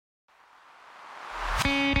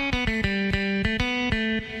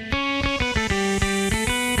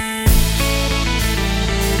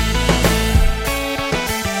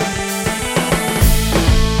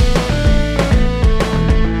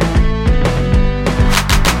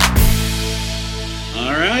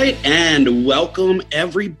And welcome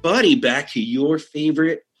everybody back to your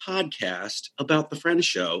favorite podcast about the Friends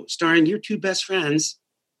Show, starring your two best friends.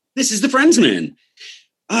 This is the Friendsman.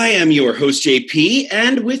 I am your host, JP,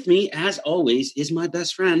 and with me, as always, is my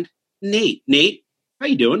best friend, Nate. Nate, how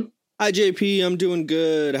you doing? Hi, JP. I'm doing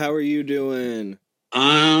good. How are you doing?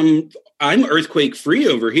 I'm earthquake free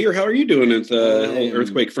over here. How are you doing at the whole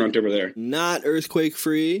earthquake front over there? Not earthquake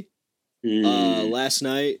free. Last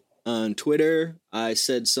night on Twitter, I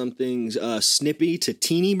said something snippy to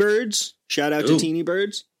Teeny Birds. Shout out to Teeny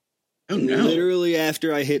Birds. Oh, no. Literally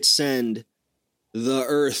after I hit send, the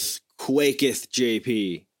earth quaketh,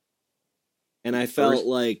 JP. And I felt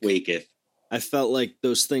like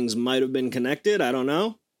those things might have been connected. I don't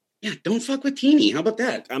know. Yeah, don't fuck with Teeny. How about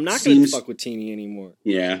that? I'm not going to fuck with Teeny anymore.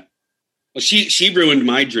 Yeah. Well, she ruined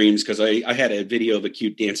my dreams because I had a video of a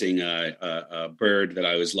cute dancing bird that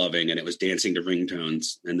I was loving, and it was dancing to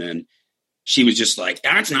ringtones. And then she was just like,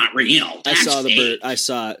 "That's not real." I saw the bird. I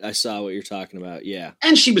saw what you're talking about. Yeah,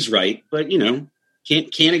 and she was right. But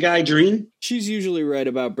can't a guy dream? She's usually right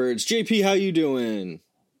about birds. JP, how you doing?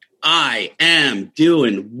 I am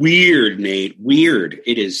doing weird, Nate. Weird.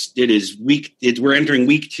 It is week. We're entering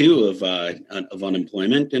week 2 of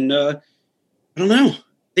unemployment, and I don't know.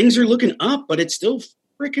 Things are looking up, but it's still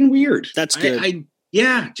freaking weird. That's good.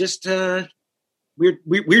 Just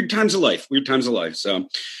weird times of life. Weird times of life. So,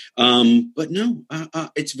 but no,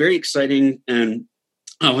 it's very exciting, and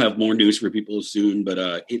I'll have more news for people soon.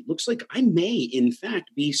 But it looks like I may, in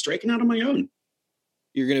fact, be striking out on my own.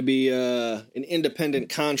 You're going to be an independent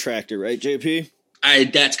contractor, right, JP?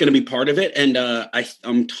 That's going to be part of it, and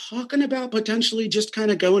I'm talking about potentially just kind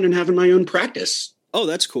of going and having my own practice. Oh,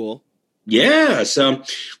 that's cool. Yeah, so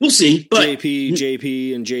we'll see. But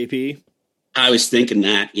JP, and JP. I was thinking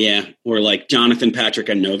that, yeah, or like Jonathan, Patrick,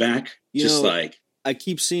 and Novak. I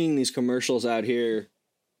keep seeing these commercials out here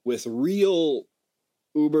with real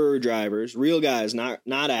Uber drivers, real guys, not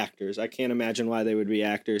actors. I can't imagine why they would be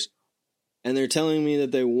actors. And they're telling me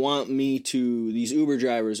that these Uber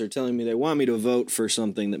drivers are telling me they want me to vote for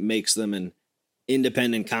something that makes them an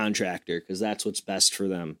independent contractor because that's what's best for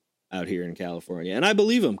them out here in California. And I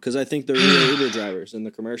believe them because I think they're real Uber drivers in the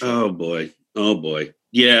commercial. Oh boy.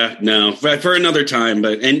 Yeah, no, for another time.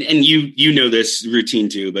 But and you know this routine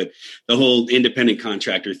too. But the whole independent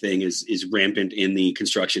contractor thing is rampant in the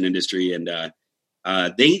construction industry, and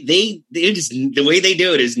they just, the way they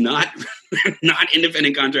do it is not not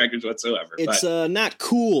independent contractors whatsoever. It's not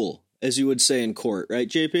cool, as you would say in court, right,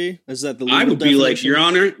 JP? Is that the legal I would definition? Be like, Your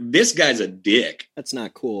Honor, this guy's a dick. That's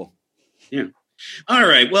not cool. Yeah. All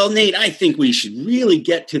right. Well, Nate, I think we should really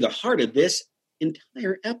get to the heart of this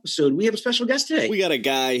entire episode. We have a special guest today. We got a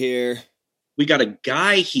guy here. No,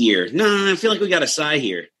 I feel like we got a Cy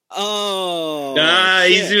here. Oh.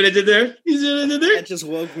 You see what I did there? That just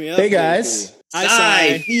woke me up. Hey, guys. Hi,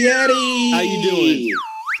 Cy Fieri. How you doing?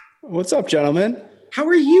 What's up, gentlemen? How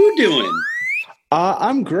are you doing?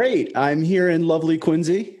 I'm great. I'm here in lovely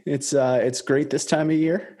Quincy. It's great this time of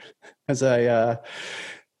year as I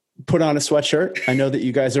put on a sweatshirt. I know that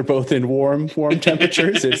you guys are both in warm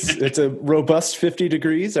temperatures. It's a robust 50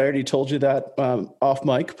 degrees. I already told you that off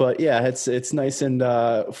mic, but yeah, it's nice and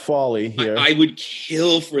fall-y here. I would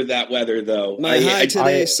kill for that weather, though. My high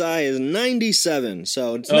today, Cy, is 97,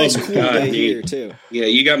 so it's a nice cool day here too. Yeah,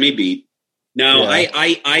 you got me beat. No, yeah.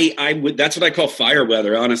 I would. That's what I call fire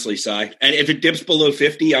weather, honestly, Cy. And if it dips below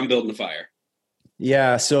 50, I'm building a fire.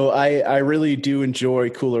 Yeah, so I really do enjoy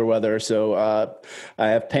cooler weather. So I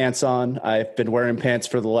have pants on. I've been wearing pants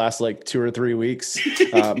for the last 2 or 3 weeks.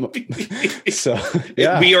 So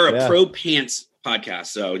yeah, we are a pro pants podcast.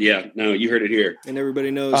 So yeah, no, you heard it here. And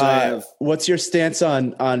everybody knows I have. What's your stance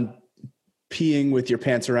on peeing with your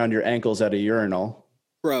pants around your ankles at a urinal?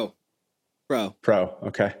 Pro.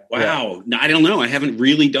 Okay. Wow. Yeah. No, I don't know. I haven't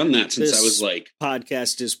really done that since this I was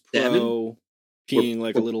podcast is pro peeing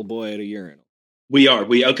like a little boy at a urinal. We are.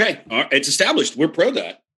 Okay. It's established. We're pro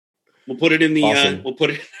that. We'll put it in the. Awesome. We'll put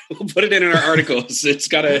it in our articles.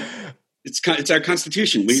 It's our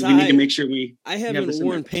constitution. We need to make sure we. I haven't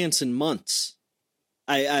worn pants in months.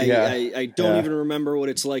 I don't even remember what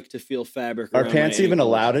it's like to feel fabric. Are pants even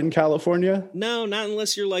allowed in California? No, not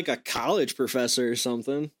unless you're like a college professor or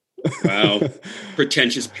something. Wow,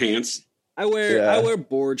 pretentious pants. I wear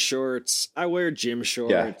board shorts. I wear gym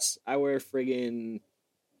shorts. I wear friggin'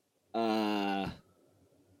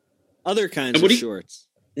 other kinds of shorts.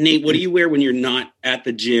 Nate, what do you wear when you're not at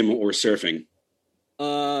the gym or surfing?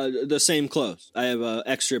 The same clothes. I have an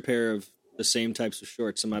extra pair of the same types of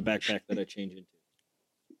shorts in my backpack that I change into.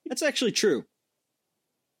 That's actually true.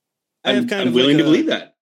 I'm willing to believe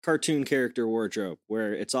that. Cartoon character wardrobe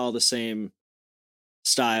where it's all the same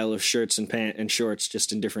style of shirts and pant and shorts,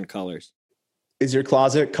 just in different colors. Is your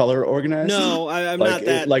closet color organized? No, I'm like, not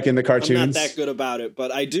that like in the cartoons. I'm not that good about it,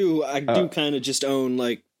 but I do kind of just own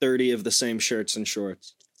like 30 of the same shirts and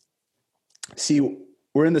shorts. See,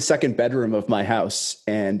 we're in the second bedroom of my house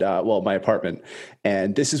and my apartment,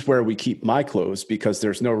 and this is where we keep my clothes because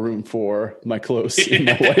there's no room for my clothes in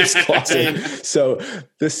my wife's closet. So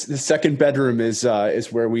the second bedroom is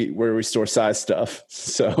where we store size stuff.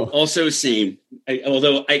 So also same.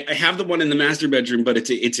 Although I have the one in the master bedroom, but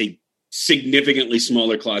it's a significantly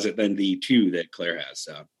smaller closet than the two that Claire has.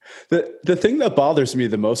 So the thing that bothers me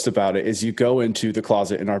the most about it is you go into the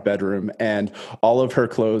closet in our bedroom and all of her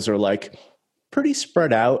clothes are like pretty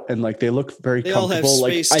spread out and like they look very comfortable. All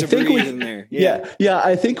have space to breathe in there. Yeah.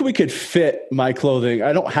 I think we could fit my clothing.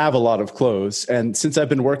 I don't have a lot of clothes, and since I've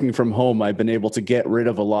been working from home, I've been able to get rid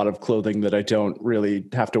of a lot of clothing that I don't really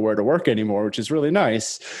have to wear to work anymore, which is really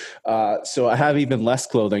nice. So I have even less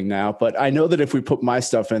clothing now. But I know that if we put my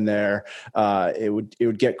stuff in there, it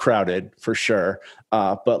would get crowded for sure.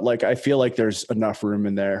 But like I feel like there's enough room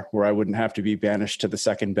in there where I wouldn't have to be banished to the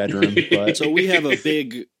second bedroom. But so we have a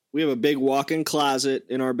big walk-in closet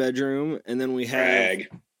in our bedroom, and then we have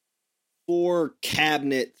 4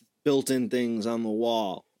 cabinet built-in things on the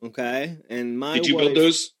wall. Okay, and did you build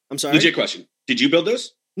those? I'm sorry. Legit question. Did you build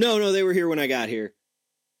those? No, they were here when I got here.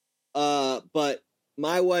 But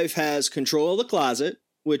my wife has control of the closet,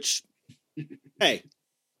 which, hey,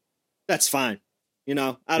 that's fine. You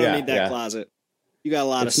know, I don't need that closet. You got a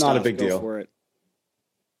lot of stuff. It's not a big deal for it.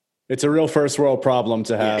 It's a real first world problem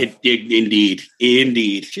to have. Indeed.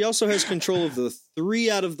 She also has control of the 3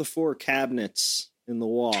 out of the 4 cabinets in the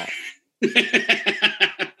wall.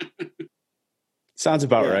 Sounds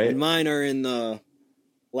about right. And mine are in the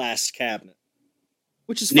last cabinet,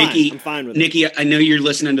 which is fine. Nikki, I'm fine with Nikki, it. I know you're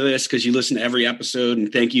listening to this because you listen to every episode,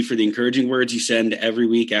 and thank you for the encouraging words you send every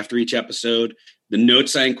week after each episode. The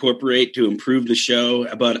notes I incorporate to improve the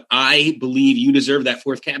show, but I believe you deserve that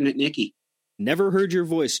 4th cabinet, Nikki. Never heard your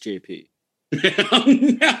voice, JP.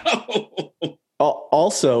 Oh, no.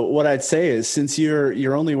 Also, what I'd say is since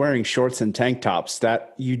you're only wearing shorts and tank tops,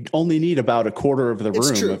 that you only need about a quarter of the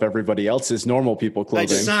room of everybody else's normal people clothing.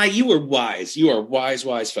 Sai, you are wise. You are a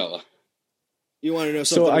wise fella. You want to know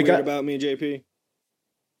something weird about me, JP?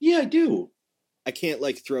 Yeah, I do. I can't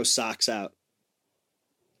like throw socks out.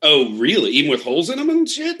 Oh, really? Even with holes in them and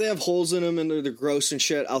shit? They have holes in them and they're gross and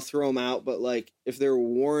shit. I'll throw them out, but like if they're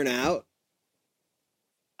worn out,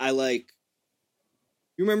 you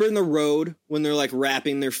remember in the road when they're like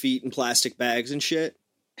wrapping their feet in plastic bags and shit?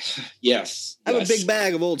 Yes. I have a big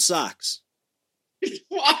bag of old socks.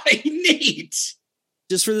 Why, Nate?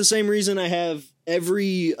 Just for the same reason I have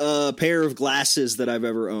every pair of glasses that I've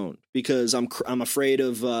ever owned, because I'm afraid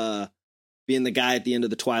of being the guy at the end of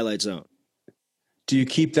the Twilight Zone. Do you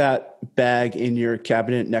keep that bag in your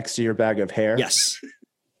cabinet next to your bag of hair? Yes.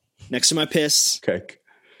 Next to my piss. Okay.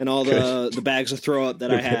 And all the bags of throw up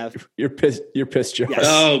that I have. Your piss jar. Yes.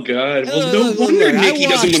 Oh God! Well, no wonder Nikki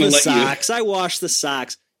doesn't want to let socks. I wash the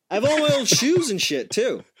socks. I have all my old shoes and shit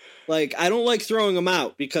too. Like I don't like throwing them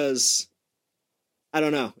out because I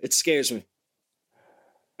don't know. It scares me.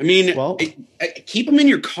 I mean, keep them in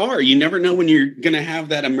your car. You never know when you're going to have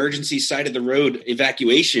that emergency side of the road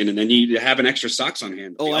evacuation, and then you have an extra socks on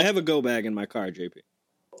hand. Oh, I have a go bag in my car, JP.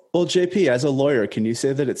 Well, JP, as a lawyer, can you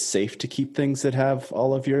say that it's safe to keep things that have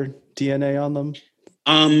all of your DNA on them?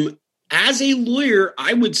 As a lawyer,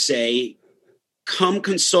 I would say, come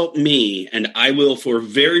consult me, and I will, for a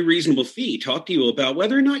very reasonable fee, talk to you about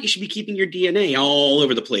whether or not you should be keeping your DNA all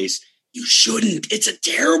over the place. You shouldn't. It's a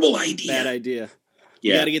terrible idea. Bad idea.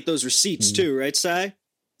 Yeah. You got to get those receipts too, right, Sai?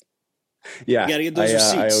 Yeah. You got to get those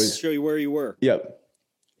receipts. I always show you where you were. Yep.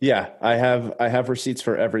 Yeah, I have receipts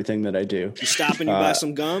for everything that I do. You stop and you buy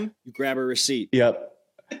some gum, you grab a receipt. Yep.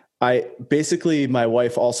 My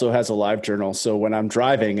wife also has a live journal, so when I'm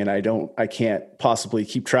driving and I can't possibly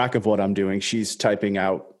keep track of what I'm doing, she's typing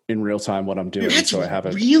out in real time what I'm doing. That's so I have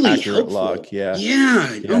a really accurate helpful. log.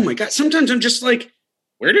 Yeah. Oh my God. Sometimes I'm just like,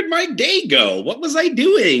 where did my day go? What was I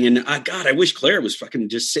doing? And God, I wish Claire was fucking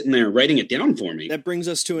just sitting there writing it down for me. That brings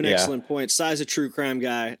us to an excellent point. Sai's a true crime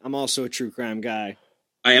guy. I'm also a true crime guy.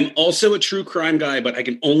 I am also a true crime guy, but I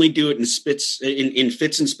can only do it in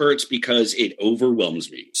fits and spurts because it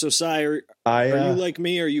overwhelms me. So, Sai, are you like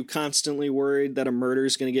me? Are you constantly worried that a murder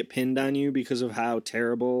is going to get pinned on you because of how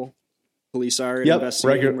terrible police are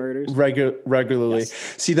investigating murders? Regularly.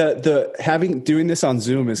 Yes. See, doing this on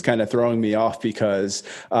Zoom is kind of throwing me off because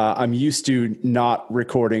I'm used to not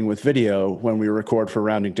recording with video when we record for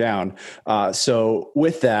Rounding Down. So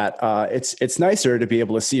with that, it's nicer to be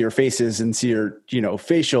able to see your faces and see your,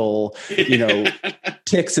 facial,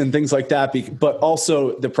 tics and things like that. But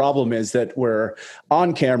also the problem is that we're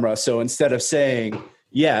on camera. So instead of saying,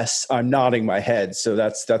 yes, I'm nodding my head. So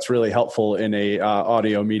that's really helpful in a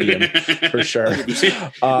audio medium for sure.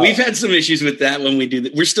 We've had some issues with that when we do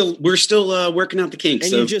that. We're still working out the kinks.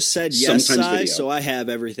 And so you just said yes, so I have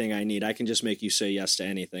everything I need. I can just make you say yes to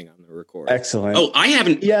anything on the recording. Excellent. Oh, I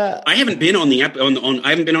haven't been on the I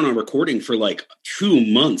haven't been on a recording for like 2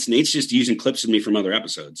 months. Nate's just using clips of me from other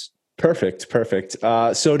episodes. Perfect.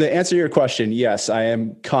 So to answer your question, yes, I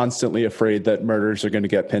am constantly afraid that murders are going to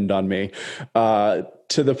get pinned on me,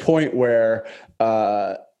 to the point where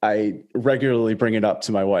I regularly bring it up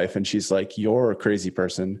to my wife, and she's like, "You're a crazy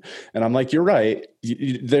person," and I'm like, "You're right.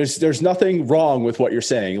 There's nothing wrong with what you're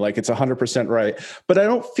saying. Like, it's 100% right." But I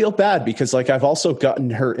don't feel bad because like I've also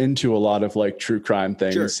gotten her into a lot of like true crime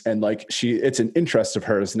things, sure. And like it's an interest of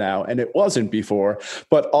hers now, and it wasn't before.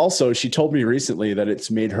 But also, she told me recently that it's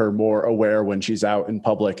made her more aware when she's out in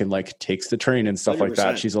public and like takes the train and stuff 100%. Like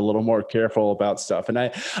that. She's a little more careful about stuff, and I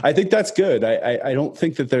think that's good. I don't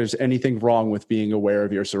think that there's anything wrong with being aware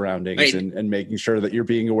of your surroundings and making sure that you're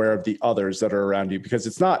being aware of the others that are around you, because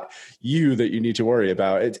it's not you that you need to worry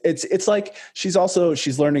about. It's like she's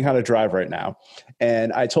learning how to drive right now.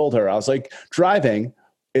 And I told her, I was like, driving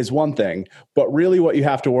is one thing, but really what you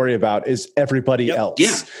have to worry about is everybody else.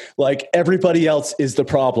 Yeah. Like everybody else is the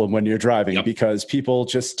problem when you're driving because people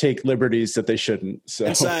just take liberties that they shouldn't. So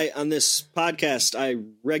on this podcast, I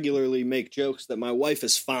regularly make jokes that my wife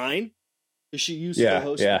is fine. She used to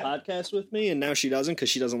host a podcast with me, and now she doesn't because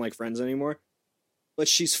she doesn't like Friends anymore. But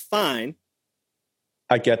she's fine.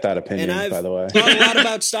 I get that opinion, by the way. I've thought a lot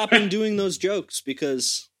about stopping doing those jokes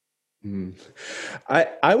because...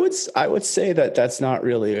 I would say that that's not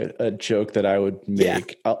really a joke that I would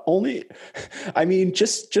make.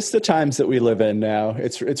 Just the times that we live in now,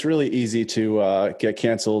 it's really easy to get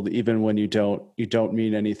canceled even when you don't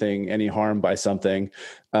mean any harm by something.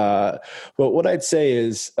 But what I'd say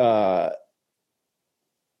is, I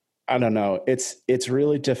don't know. It's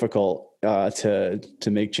really difficult to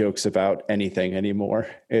make jokes about anything anymore.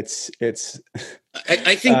 I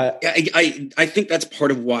think that's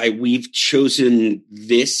part of why we've chosen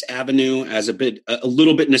this avenue as a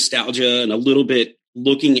little bit nostalgia and a little bit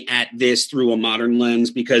looking at this through a modern lens,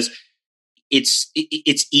 because it's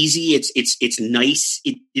easy. It's nice.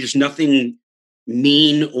 There's nothing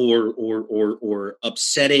mean or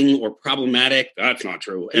upsetting or problematic. That's not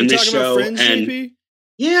true. And this show Friends, and JP?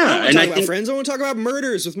 Yeah, and I think Friends. I want to talk about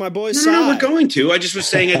murders with my boy. No, we're going to. I just was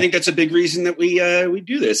saying, I think that's a big reason that we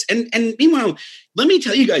do this. And meanwhile, let me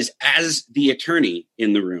tell you guys, as the attorney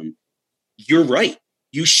in the room, you're right.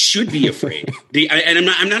 You should be afraid.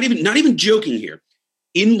 I'm not even joking here.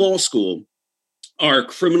 In law school, our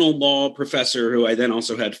criminal law professor, who I then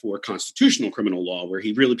also had for constitutional criminal law, where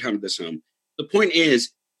he really pounded this home. The point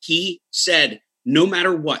is, he said, no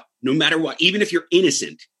matter what, even if you're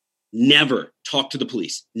innocent, never talk to the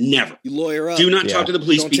police. Never. You lawyer up. Do not talk to the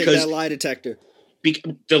police. Don't because take that lie detector.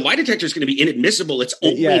 The lie detector is going to be inadmissible. It's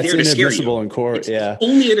only there to scare you. It's inadmissible in court. It's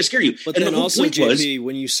only there to scare you. But then also, JP,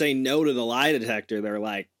 when you say no to the lie detector, they're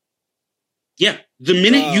like, yeah. The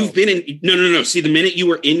minute you've been in, no. See, the minute you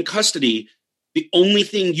are in custody, the only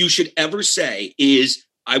thing you should ever say is,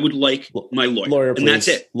 "I would like my lawyer," and that's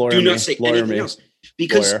it. Do not say anything else,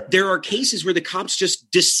 because there are cases where the cops just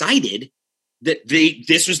decided that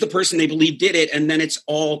this was the person they believe did it, and then it's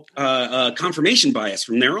all confirmation bias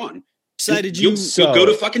from there on. You'll go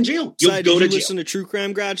to fucking jail. Did you listen to True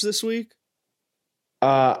Crime Garage this week?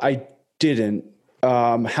 I didn't.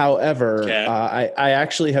 However, I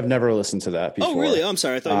actually have never listened to that before. Oh, really? I'm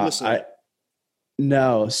sorry. I thought you listened.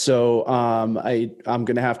 No. So I'm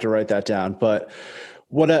going to have to write that down. But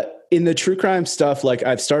in the true crime stuff, like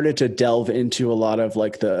I've started to delve into a lot of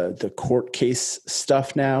like the court case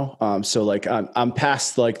stuff now. So like I'm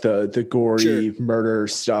past like the gory murder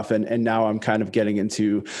stuff, and now I'm kind of getting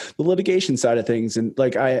into the litigation side of things. And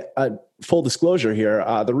like I full disclosure here,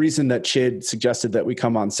 the reason that Chid suggested that we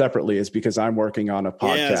come on separately is because I'm working on a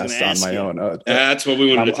podcast on my own. That's what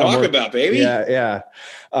we wanted to talk about, baby. Yeah.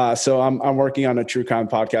 So I'm working on a true crime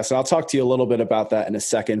podcast, and I'll talk to you a little bit about that in a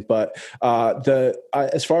second. But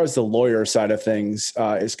as far as the lawyer side of things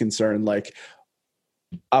is concerned, like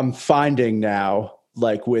I'm finding now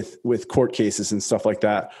like with court cases and stuff like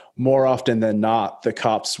that, more often than not, the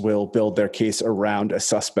cops will build their case around a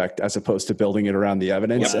suspect as opposed to building it around the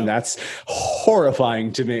evidence. And that's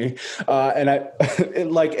horrifying to me. And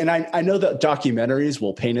I know that documentaries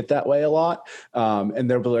will paint it that way a lot. And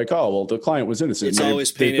they'll be like, oh, well, the client was innocent. It's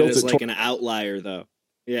always painted as like an outlier though.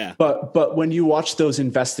 Yeah. But when you watch those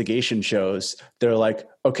investigation shows, they're like,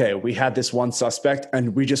 okay, we had this one suspect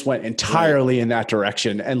and we just went entirely in that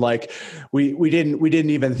direction. And like, we didn't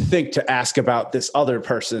even think to ask about this other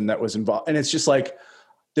person that was involved. And it's just like,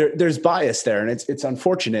 there's bias there, and it's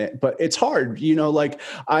unfortunate, but it's hard, you know, like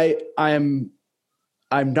I'm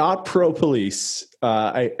not pro police.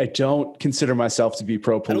 I don't consider myself to be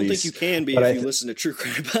pro police. I don't think you can be if you listen to true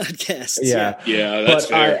crime podcasts. Yeah, that's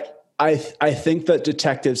fair. I think that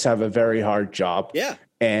detectives have a very hard job. Yeah.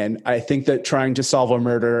 And I think that trying to solve a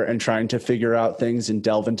murder and trying to figure out things and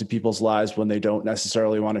delve into people's lives when they don't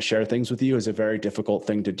necessarily want to share things with you is a very difficult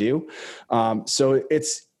thing to do. So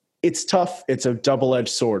it's tough. It's a double-edged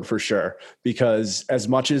sword for sure, because as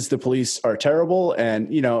much as the police are terrible,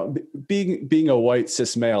 and, you know, being a white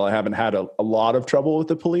cis male, I haven't had a lot of trouble with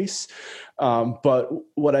the police. But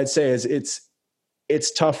what I'd say is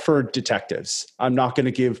it's tough for detectives. I'm not going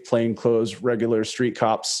to give plainclothes, regular street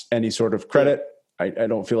cops any sort of credit. I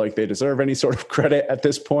don't feel like they deserve any sort of credit at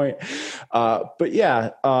this point. But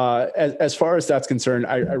yeah, as far as that's concerned,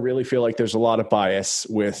 I really feel like there's a lot of bias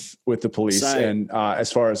with the police. And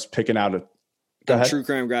as far as picking out True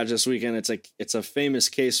Crime Garage this weekend, it's a famous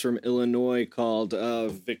case from Illinois called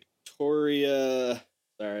Victoria.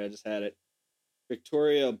 Sorry, I just had it.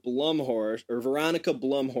 Victoria Blumhorst, or Veronica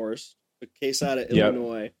Blumhorst, a case out of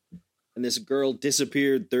Illinois. And this girl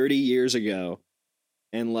disappeared 30 years ago.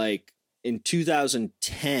 And like in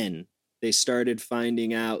 2010, they started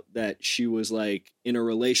finding out that she was like in a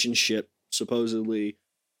relationship supposedly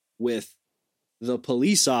with the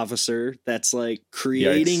police officer that's like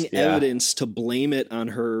creating evidence to blame it on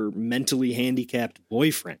her mentally handicapped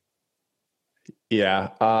boyfriend. Yeah.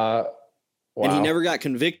 Wow. And he never got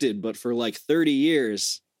convicted, but for like 30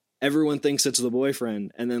 years, everyone thinks it's the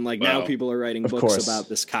boyfriend. And then like now people are writing books about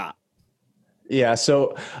this cop. Yeah,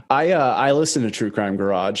 so I listen to True Crime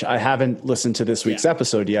Garage. I haven't listened to this week's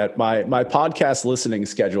episode yet. My podcast listening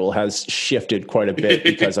schedule has shifted quite a bit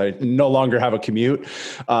because I no longer have a commute.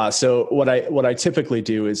 So what I typically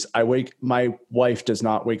do is my wife does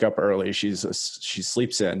not wake up early. She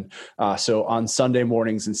sleeps in. So on Sunday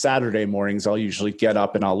mornings and Saturday mornings, I'll usually get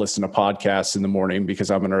up and I'll listen to podcasts in the morning because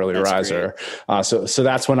I'm an early riser. So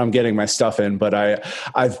that's when I'm getting my stuff in. But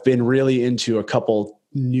I've been really into a couple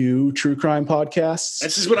new true crime podcasts.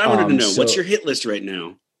 This is what I wanted to know. What's your hit list right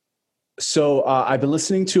now? So I've been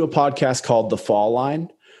listening to a podcast called The Fall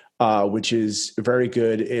Line, which is very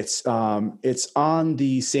good. It's on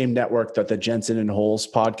the same network that the Jensen and Holes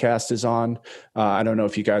podcast is on. I don't know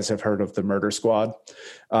if you guys have heard of the Murder Squad,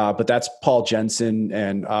 but that's Paul Jensen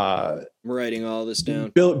and I'm writing all this down.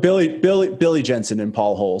 Billy Jensen and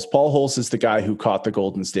Paul Holes. Paul Holes is the guy who caught the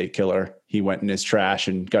Golden State Killer. He went in his trash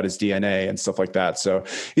and got his DNA and stuff like that. So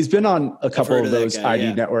he's been on a couple of those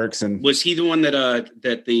ID networks. And was he the one that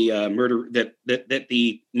the murder that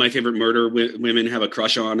the My Favorite Murder women have a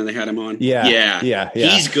crush on and they had him on? Yeah.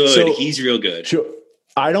 He's good. So, he's real good.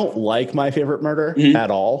 I don't like My Favorite Murder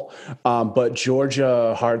at all. But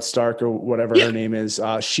Georgia Hardstark, or whatever her name is,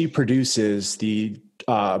 she produces the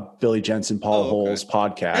Billy Jensen, Paul Holes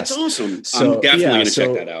podcast. That's awesome. So, I'm definitely going to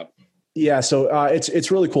check that out. Yeah, so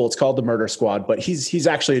it's really cool. It's called The Murder Squad, but he's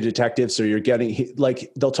actually a detective. So you're getting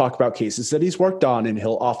they'll talk about cases that he's worked on, and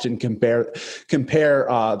he'll often compare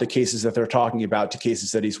the cases that they're talking about to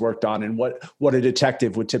cases that he's worked on, and what a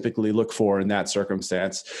detective would typically look for in that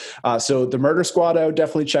circumstance. So The Murder Squad, I would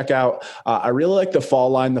definitely check out. I really like The Fall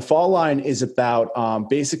Line. The Fall Line is about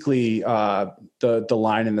basically the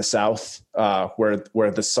line in the South where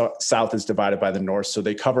the South is divided by the North. So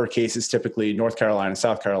they cover cases typically North Carolina,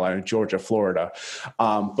 South Carolina, Georgia, Florida.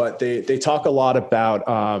 But they talk a lot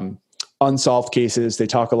about unsolved cases. They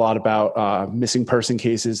talk a lot about missing person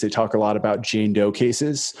cases. They talk a lot about Jane Doe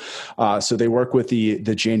cases. So they work with the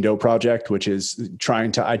Jane Doe Project, which is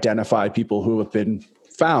trying to identify people who have been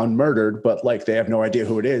found murdered, but like they have no idea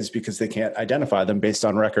who it is because they can't identify them based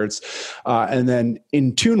on records. And then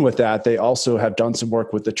in tune with that, they also have done some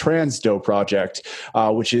work with the Trans Doe Project,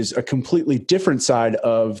 which is a completely different side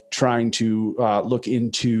of trying to look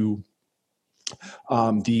into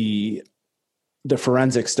the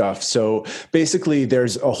forensic stuff. So basically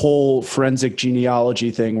there's a whole forensic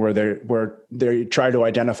genealogy thing where they try to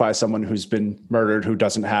identify someone who's been murdered who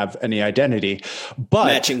doesn't have any identity,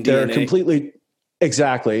 but they're completely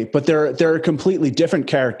Exactly. But there are completely different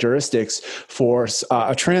characteristics for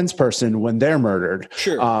a trans person when they're murdered.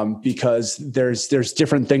 Sure. Because there's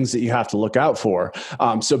different things that you have to look out for.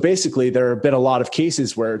 So basically, there have been a lot of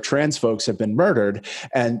cases where trans folks have been murdered,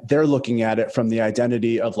 and they're looking at it from the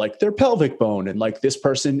identity of like their pelvic bone, and like this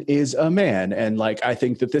person is a man, and like I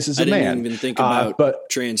think that this is a man. I didn't even think about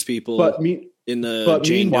trans people in the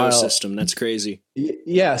Jane Doe system. That's crazy.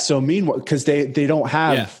 Yeah. So meanwhile, because they don't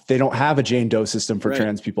have a Jane Doe system for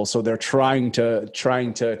trans people, so they're trying to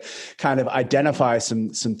kind of identify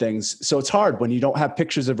some things. So it's hard when you don't have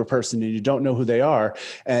pictures of a person and you don't know who they are,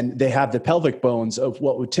 and they have the pelvic bones of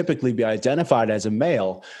what would typically be identified as a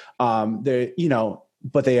male.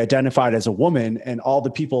 But they identified as a woman, and all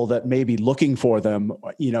the people that may be looking for them,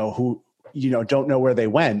 who don't know where they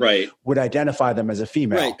went, would identify them as a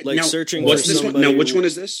female. Right. Like now, searching what's for this somebody. one? Now, which one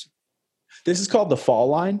is this? This is called the Fall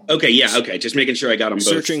Line. Okay. Yeah. Okay. Just making sure I got them both.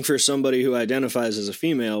 Searching for somebody who identifies as a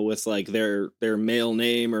female with like their male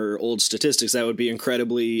name or old statistics, that would be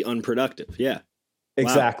incredibly unproductive. Yeah.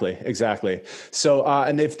 Exactly. Wow. Exactly. So,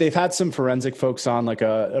 and they've had some forensic folks on, like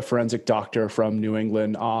a forensic doctor from New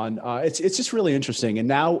England on. It's just really interesting. And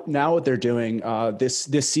now what they're doing, this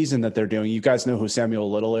season that they're doing, you guys know who Samuel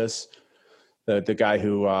Little is? The guy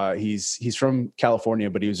who he's from California,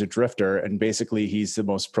 but he was a drifter, and basically he's the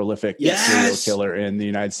most prolific serial killer in the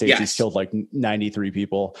United States. He's killed like 93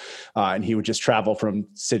 people, and he would just travel from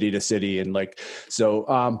city to city, and like so.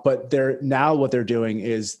 But what they're doing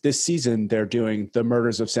is this season they're doing the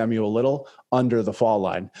murders of Samuel Little under the Fall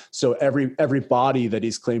Line. So every body that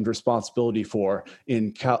he's claimed responsibility for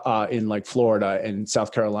in like Florida and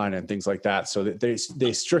South Carolina and things like that. So that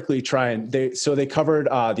they strictly try and they covered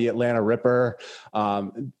the Atlanta Ripper,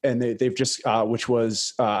 and they've just which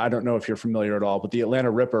was I don't know if you're familiar at all, but the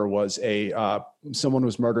Atlanta Ripper was someone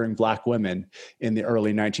was murdering black women in the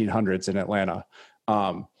early 1900s in Atlanta.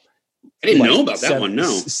 I didn't know about that one. No,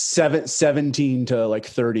 17 to like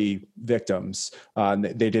 30 victims.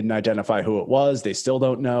 They didn't identify who it was. They still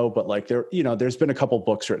don't know, but like there's been a couple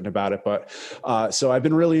books written about it. But so I've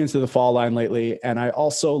been really into the Fall Line lately, and I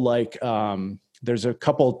also like there's a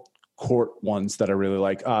couple court ones that I really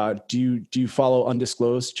like. Do you follow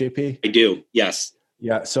Undisclosed, JP? I do. Yes.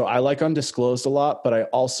 Yeah, so I like Undisclosed a lot, but I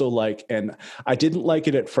also like, and I didn't like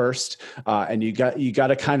it at first, and you got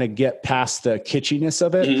to kind of get past the kitschiness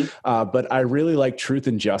of it. Mm-hmm. But I really like Truth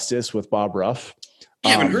and Justice with Bob Ruff. I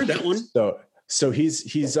haven't heard that one. So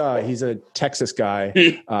he's a Texas guy,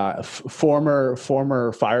 former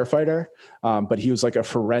firefighter, but he was like a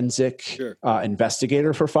forensic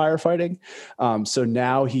investigator for firefighting. So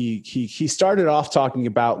now he started off talking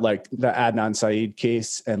about like the Adnan Syed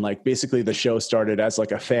case, and like basically the show started as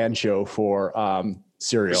like a fan show for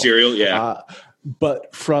Serial. Serial, yeah.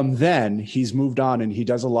 But from then he's moved on, and he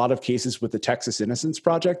does a lot of cases with the Texas Innocence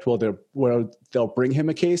Project, where they'll bring him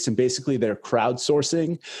a case, and basically they're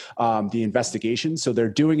crowdsourcing the investigation. So they're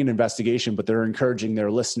doing an investigation, but they're encouraging their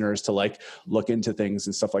listeners to like look into things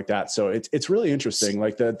and stuff like that. So it's really interesting.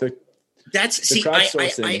 Like that's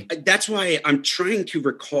why I'm trying to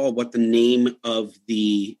recall what the name of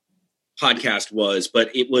the podcast was, but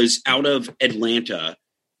it was out of Atlanta.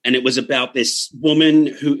 And it was about this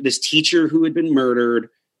this teacher who had been murdered.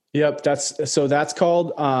 Yep, that's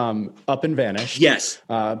called Up and Vanished. Yes,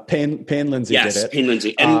 Payne Lindsay did it. Payne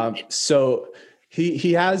Lindsay. And so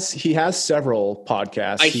he has several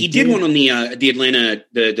podcasts. He did one on the Atlanta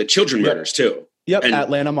the children murders too. Yep, and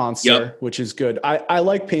Atlanta Monster, which is good. I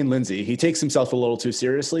like Payne Lindsay. He takes himself a little too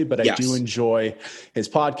seriously, but I do enjoy his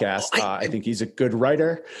podcast. I think he's a good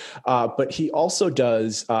writer. But he also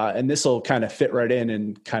does, and this will kind of fit right in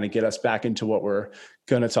and kind of get us back into what we're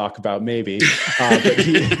going to talk about maybe. But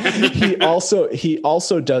he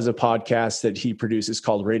also does a podcast that he produces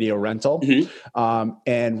called Radio Rental. Mm-hmm.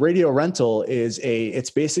 And Radio Rental it's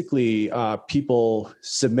basically people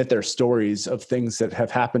submit their stories of things that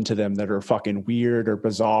have happened to them that are fucking weird or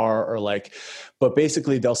bizarre or like, but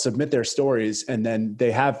basically they'll submit their stories, and then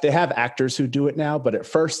they have actors who do it now. But at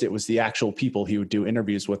first it was the actual people. He would do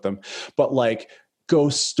interviews with them, but like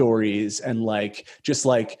ghost stories and like, just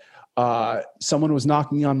like, someone was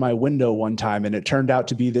knocking on my window one time and it turned out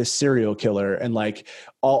to be this serial killer, and like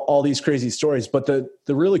all these crazy stories. But the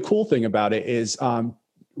really cool thing about it is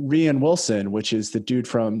Rian Wilson, which is the dude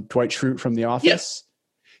from Dwight Schrute from The Office. Yes.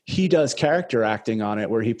 He does character acting on it,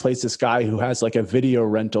 where he plays this guy who has like a video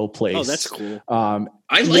rental place. Oh, that's cool.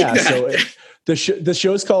 I like that. So the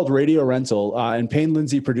show's called Radio Rental, and Payne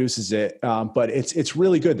Lindsay produces it. But it's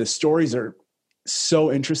really good. The stories are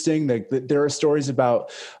so interesting. Like there are stories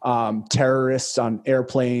about terrorists on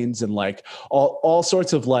airplanes and like all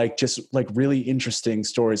sorts of like just like really interesting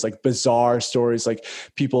stories, like bizarre stories, like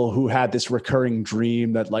people who had this recurring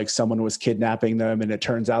dream that like someone was kidnapping them, and it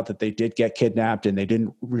turns out that they did get kidnapped and they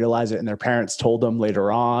didn't realize it, and their parents told them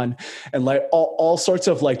later on, and like all sorts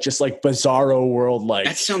of like just like bizarro world, like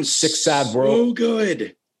that sounds sick, sad so world.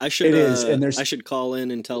 good. I should It is, and I should call in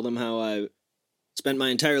and tell them how I spent my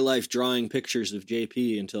entire life drawing pictures of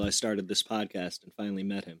JP until I started this podcast and finally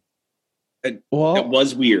met him. Well, That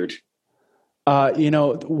was weird. You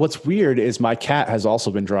know, what's weird is my cat has also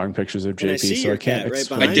been drawing pictures of And I JP, see so your I can't cat right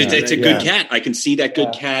explain. behind I did. you, It's a right? good cat. I can see that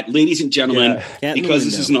good cat, ladies and gentlemen. Cat in the Because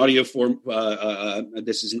this window. is an audio form.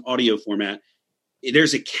 This is an audio format.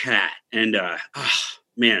 There's a cat, and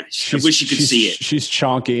man, I wish you could see it. She's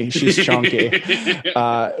chonky. She's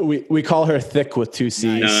chonky. We call her Thick with 2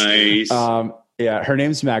 C's. Nice. Yeah, her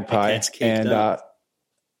name's Magpie, cat's caked and up.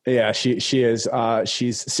 yeah, she is.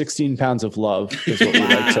 She's 16 pounds of love is what we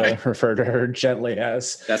like to refer to her gently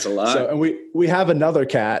as. That's a lot. So, and we have another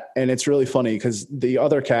cat, and it's really funny because the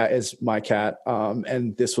other cat is my cat,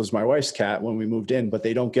 and this was my wife's cat when we moved in, but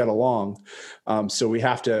they don't get along. So we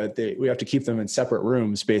have to keep them in separate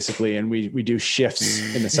rooms basically, and we do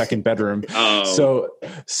shifts in the second bedroom. Oh.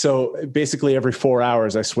 So basically every 4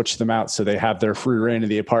 hours I switch them out so they have their free reign of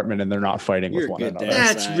the apartment and they're not fighting You're with a one good another.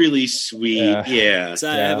 dad. That's really sweet. Yeah. So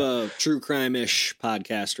I have a true crime-ish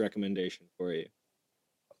podcast recommendation for you.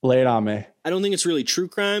 Lay it on me. I don't think it's really true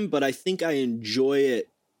crime, but I think I enjoy it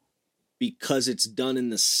because it's done in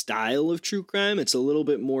the style of true crime. It's a little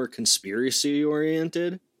bit more conspiracy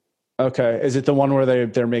oriented. Okay. Is it the one where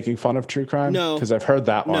they're making fun of true crime? No. Because I've heard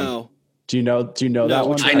that one. No. Do you know No, that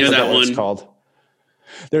one? I know forgot that what it's one. called.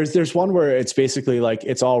 There's one where it's basically like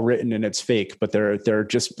it's all written and it's fake, but they're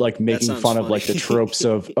just like making sounds fun of funny. like the tropes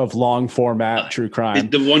of long format true crime.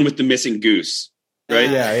 The one with the missing goose, right?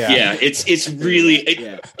 Yeah. It's really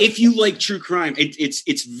Yeah. if you like true crime,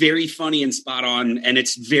 it's very funny and spot on, and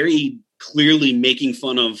it's very clearly making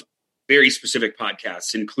fun of very specific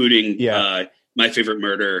podcasts, including My Favorite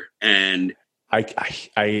Murder. And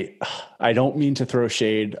I don't mean to throw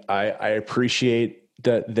shade. I appreciate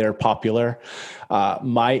that they're popular.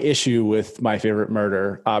 My issue with My Favorite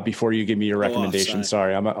Murder, before you give me your recommendation,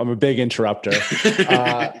 sorry, I'm a big interrupter.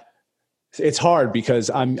 It's hard because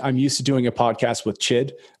I'm used to doing a podcast with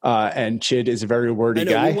Chid, and Chid is a very wordy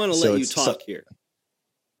guy. We want to let you talk here.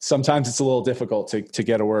 Sometimes it's a little difficult to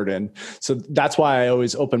get a word in. So that's why I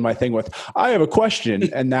always open my thing with, I have a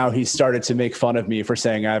question. And now he started to make fun of me for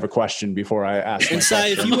saying I have a question before I ask my And Si,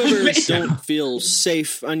 if question. you ever don't feel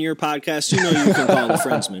safe on your podcast, you know you can call a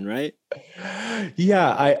friendsman, right? Yeah,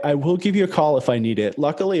 I will give you a call if I need it.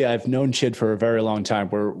 Luckily, I've known Chid for a very long time.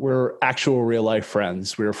 We're actual real life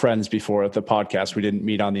friends. We were friends before the podcast. We didn't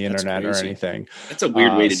meet on the internet or crazy. anything. that's a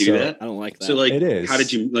weird way to do that. I don't like that. So like, It is. how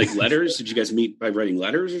did you like letters? Did you guys meet by writing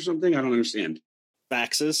letters or something? I don't understand.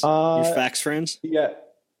 Faxes? Uh, Your fax friends? Yeah.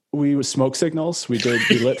 We would smoke signals. We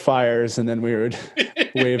lit fires, and then we would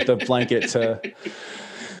wave the blanket to.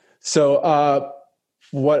 So,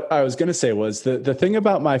 what I was going to say was the thing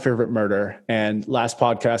about My Favorite Murder and Last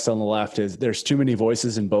Podcast on the Left is there's too many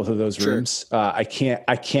voices in both of those Sure. rooms. I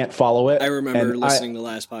can't follow it. I remember And listening to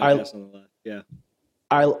Last Podcast on the Left. Yeah.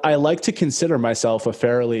 I like to consider myself a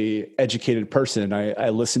fairly educated person. I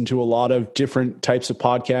listen to a lot of different types of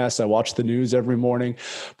podcasts. I watch the news every morning,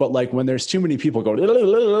 but like when there's too many people going,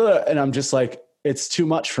 and I'm just like, it's too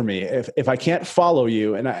much for me. If I can't follow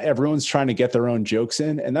you and everyone's trying to get their own jokes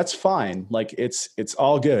in, and that's fine. Like it's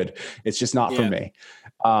all good. It's just not for me.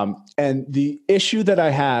 And the issue that I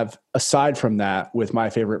have aside from that with My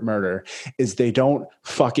Favorite Murder is they don't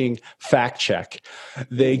fucking fact check.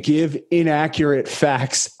 They give inaccurate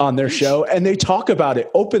facts on their show and they talk about it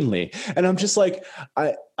openly. And I'm just like,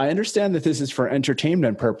 I understand that this is for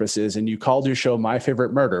entertainment purposes and you called your show My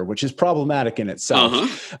Favorite Murder, which is problematic in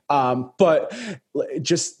itself. But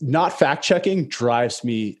just not fact checking drives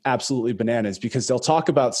me absolutely bananas because they'll talk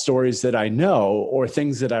about stories that I know or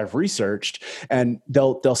things that I've researched and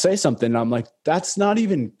they'll say something and I'm like, that's not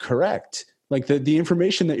even correct. Like the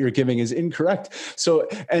information that you're giving is incorrect. So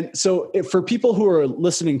if for people who are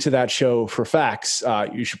listening to that show for facts,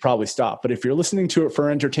 you should probably stop. But if you're listening to it for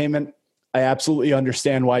entertainment, I absolutely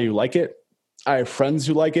understand why you like it. I have friends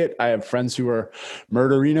who like it. I have friends who are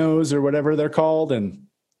murderinos or whatever they're called. And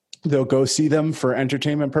they'll go see them for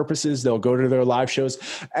entertainment purposes. They'll go to their live shows.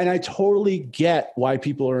 And I totally get why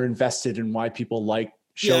people are invested and why people like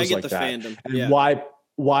shows like that. Fandom. And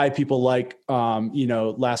why people like,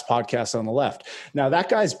 Last Podcast on the Left. Now that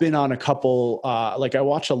guy's been on a couple, like I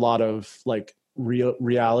watch a lot of like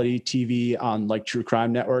reality TV on like true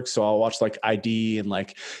crime networks. So I'll watch like ID and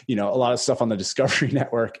like, a lot of stuff on the Discovery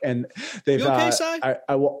Network. And they've, You okay, Si?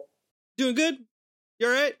 I will. Doing good? You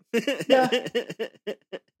all right? Yeah.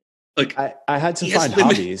 Look, I had to find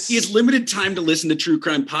hobbies. He has limited time to listen to true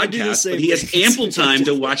crime podcasts, but he has thing. ample time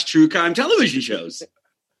to watch true crime television shows.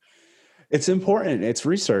 It's important. It's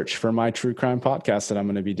research for my true crime podcast that I'm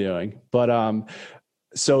going to be doing. But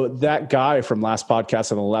so that guy from last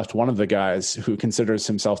podcast on the left, one of the guys who considers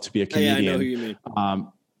himself to be a comedian, I know who you mean.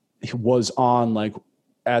 Was on like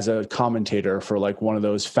as a commentator for like one of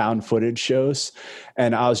those found footage shows.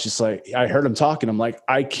 And I was just like, I heard him talking. I'm like,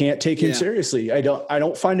 I can't take him seriously. I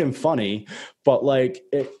don't find him funny, but like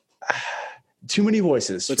too many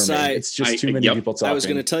voices for me. It's just too many people talking. I was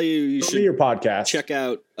going to tell you should your podcast. Check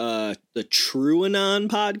out the TrueAnon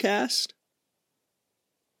podcast.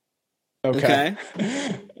 Okay.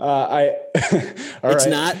 It's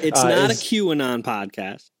not a QAnon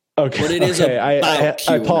podcast. Okay. But it is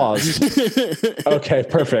I paused. Okay.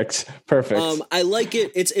 Perfect. I like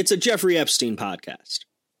it. It's a Jeffrey Epstein podcast.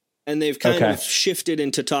 And they've kind of shifted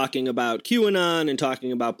into talking about QAnon and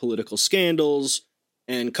talking about political scandals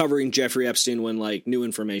and covering Jeffrey Epstein when like new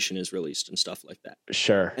information is released and stuff like that.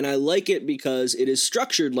 Sure. And I like it because it is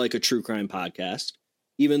structured like a true crime podcast,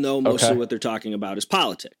 even though most of what they're talking about is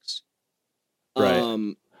politics.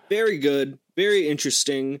 Right. Very good. Very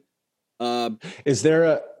interesting. Is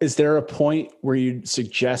there a point where you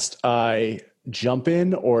suggest I jump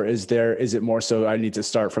in, or is it more so I need to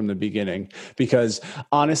start from the beginning? Because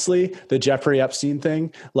honestly, the Jeffrey Epstein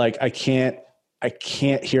thing, like I can't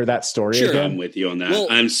hear that story again. I'm with you on that. Well,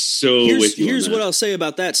 I'm so with you. Here's what I'll say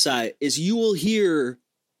about that side is you will hear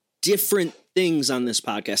different things on this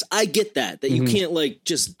podcast. I get that you can't like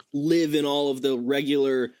just live in all of the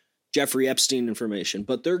regular Jeffrey Epstein information,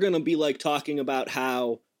 but they're going to be like talking about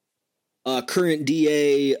how current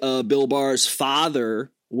DA Bill Barr's father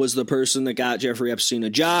was the person that got Jeffrey Epstein a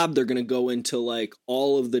job. They're going to go into like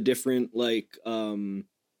all of the different like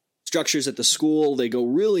structures at the school. They go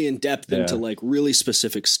really in depth into like really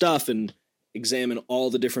specific stuff and examine all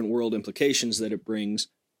the different world implications that it brings.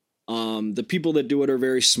 The people that do it are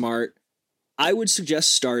very smart. I would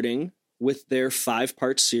suggest starting with their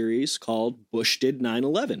 5-part series called Bush Did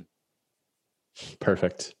 9/11.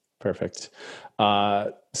 Perfect.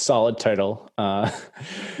 Solid title.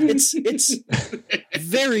 It's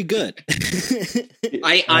very good.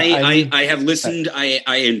 I have listened.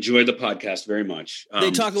 I enjoy the podcast very much.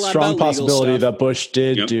 They talk a lot strong about possibility legal stuff. that Bush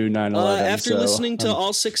did do 9/11. After listening to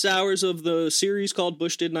all 6 hours of the series called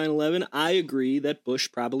Bush Did 9/11, I agree that Bush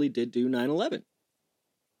probably did do 9/11.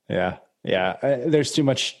 Yeah. There's too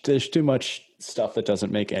much stuff that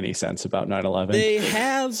doesn't make any sense about 9/11. They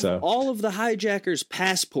have all of the hijackers'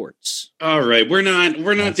 passports. All right, we're not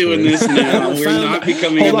doing this now. We're not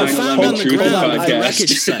becoming a 9/11 truth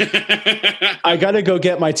podcast. I got to go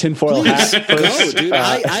get my tinfoil hat first. Go, dude.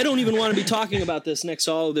 I don't even want to be talking about this next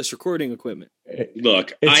to all of this recording equipment.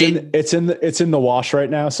 Look, it's in the wash right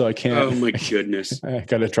now, so I can't. Oh my goodness! I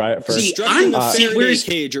got to try it first. I'm a Faraday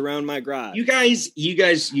cage around my garage. You guys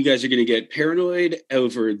are going to get paranoid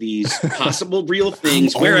over these possible real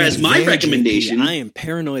things. Whereas my recommendation, I am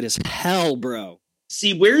paranoid as hell, bro.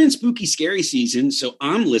 See, we're in spooky, scary season, so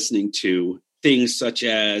I'm listening to things such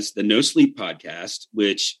as the No Sleep podcast,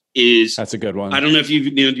 which is that's a good one. I don't know if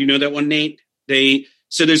you know that one, Nate.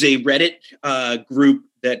 So there's a Reddit group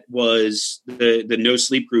that was the No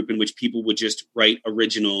Sleep group in which people would just write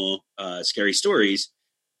original scary stories.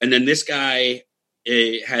 And then this guy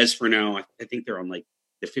has for now, I think they're on like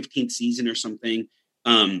the 15th season or something.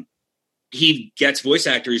 He gets voice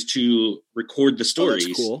actors to record the stories.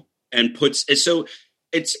 That's cool. And puts so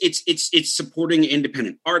it's supporting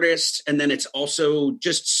independent artists. And then it's also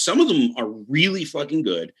just some of them are really fucking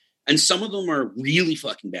good. And some of them are really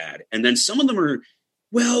fucking bad. And then some of them are,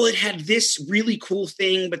 well, it had this really cool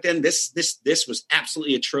thing, but then this was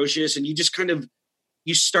absolutely atrocious. And you just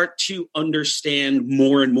you start to understand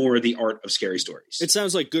more and more of the art of scary stories. It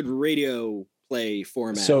sounds like good radio play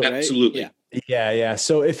format. So right? Absolutely. Yeah.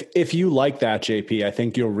 So if you like that, JP, I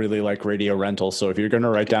think you'll really like Radio Rental. So if you're going to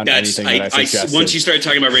write down anything that I suggested. Once you started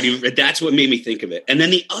talking about radio, that's what made me think of it. And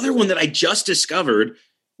then the other one that I just discovered,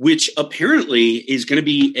 which apparently is going to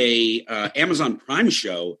be a Amazon Prime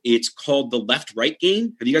show. It's called The Left Right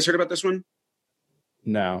Game. Have you guys heard about this one?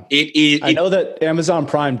 No. I know that Amazon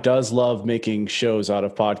Prime does love making shows out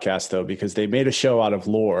of podcasts, though, because they made a show out of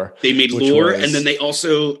Lore. They made Lore, and then they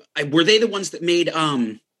also were they the ones that made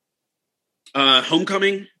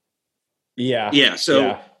Homecoming? Yeah. Yeah.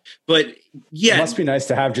 So, but Yeah. It must be nice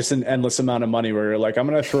to have just an endless amount of money where you're like, I'm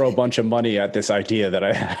going to throw a bunch of money at this idea that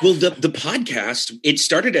I have. Well, the podcast, it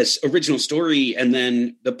started as original story, and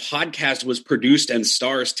then the podcast was produced and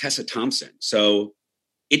stars Tessa Thompson. So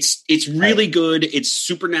it's really good. It's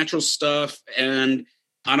supernatural stuff, and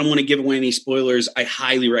I don't want to give away any spoilers. I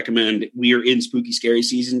highly recommend. We are in spooky, scary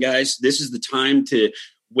season, guys. This is the time to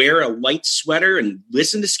wear a light sweater and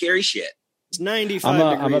listen to scary shit. It's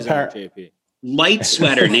 95 degrees out, JP. Light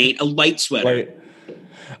sweater, Nate. A light sweater.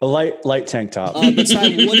 A light tank top. But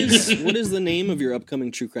Simon, what is the name of your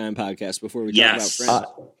upcoming true crime podcast before we talk about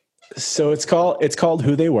Friends? So it's called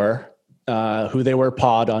Who They Were. Who They Were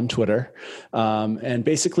Pod on Twitter. And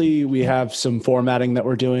basically we have some formatting that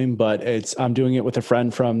we're doing, but I'm doing it with a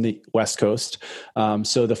friend from the West Coast.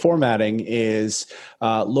 So the formatting is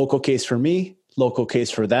local case for me, local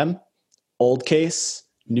case for them, old case,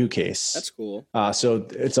 new case. That's cool. So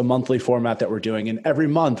it's a monthly format that we're doing, and every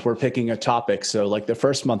month we're picking a topic. So like the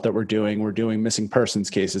first month that we're doing missing persons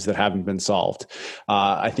cases that haven't been solved.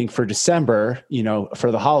 I think for December,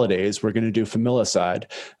 for the holidays, we're going to do familicide.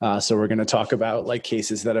 So we're going to talk about like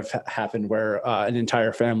cases that have happened where an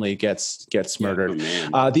entire family gets murdered.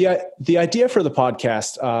 The idea for the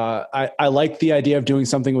podcast, I like the idea of doing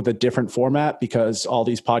something with a different format because all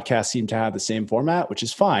these podcasts seem to have the same format, which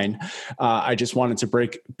is fine. I just wanted to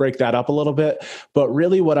break that up a little bit. But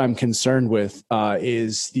really what I'm concerned with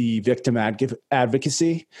is the victim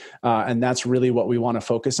advocacy. And that's really what we want to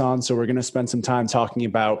focus on. So we're going to spend some time talking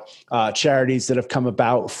about charities that have come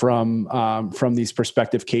about from these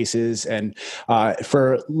prospective cases. And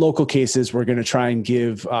for local cases, we're going to try and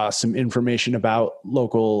give some information about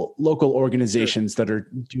local organizations that are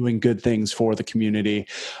doing good things for the community.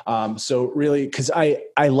 So really, because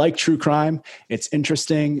I like true crime, it's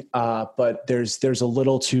interesting, but there's a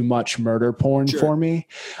little too much murder porn for me.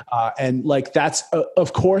 And like, that's,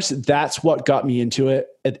 of course, that's what got me into it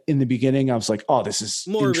in the beginning. I was like, oh, this is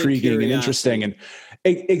more intriguing and interesting. And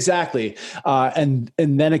exactly. And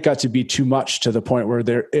then it got to be too much to the point where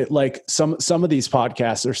some of these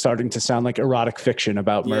podcasts are starting to sound like erotic fiction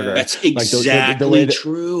about murder. That's exactly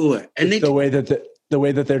true. And the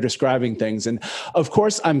way that they're describing things. And of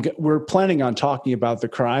course we're planning on talking about the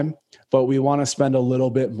crime, but we want to spend a little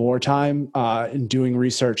bit more time in doing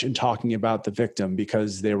research and talking about the victim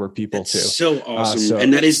because they were people too. So awesome.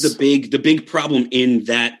 And that is the big problem in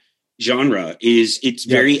that genre is it's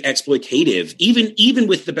very exploitative. Even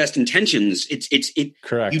with the best intentions, it's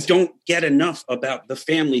correct. You don't get enough about the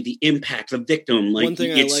family, the impact, the victim. Like, one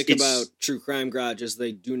thing I like about True Crime Garage is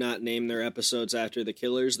they do not name their episodes after the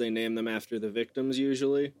killers; they name them after the victims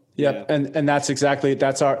usually. Yep. Yeah. And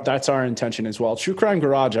that's our intention as well. True Crime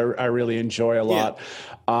Garage, I really enjoy a lot.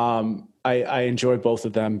 I enjoy both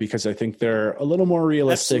of them because I think they're a little more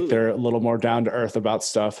realistic. Absolutely. They're a little more down to earth about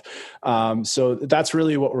stuff. So that's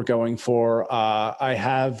really what we're going for.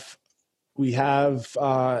 We have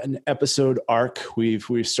an episode arc.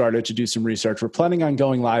 We've started to do some research. We're planning on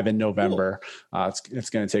going live in November. Cool. It's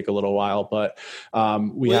going to take a little while, but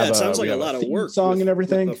it sounds like a lot of work, song and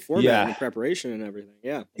everything. The format and preparation and everything.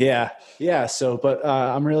 Yeah. So, but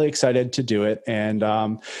I'm really excited to do it, and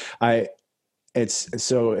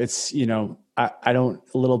it's I don't,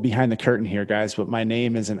 a little behind the curtain here, guys, but my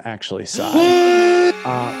name isn't actually Cy.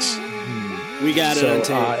 We got it on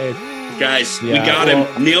tape. Guys, we got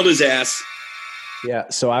him. Nailed his ass. Yeah,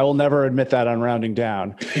 so I will never admit that on Rounding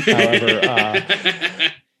Down. However,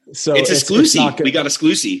 so it's exclusive. We got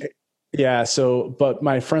exclusive. Yeah, but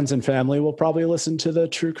my friends and family will probably listen to the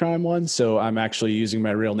true crime one, so I'm actually using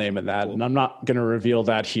my real name in that, and I'm not going to reveal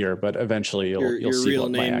that here, but eventually you'll see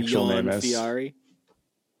what my actual name is. Fiari?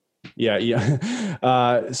 Yeah.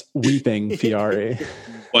 Weeping Fiari.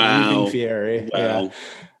 Wow. Weeping Fiari. Wow. Yeah.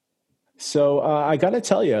 So I got to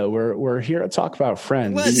tell you, we're here to talk about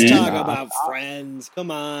Friends. Let's talk about Friends.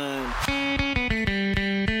 Come on.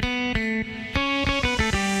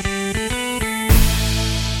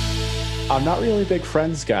 I'm not really a big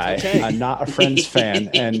Friends guy. Okay. I'm not a Friends fan.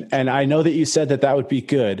 And I know that you said that would be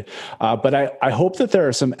good. But I hope that there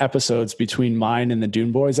are some episodes between mine and the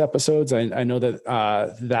Dune Boys episodes. I know that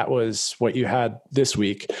that was what you had this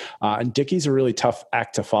week. And Dickie's a really tough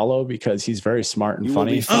act to follow because he's very smart and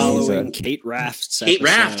funny. Will be following Kate Raft's Kate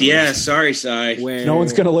Raft, yeah. Sorry, Cy. No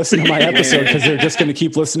one's going to listen to my episode because they're just going to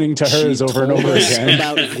keep listening to hers over and over again.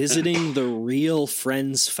 About visiting the real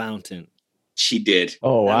Friends fountain. She did.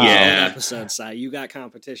 Oh, wow. Yeah. Episode, Cy. You got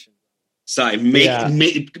competition. Cy,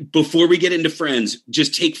 make before we get into Friends,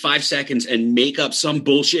 just take 5 seconds and make up some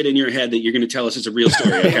bullshit in your head that you're going to tell us is a real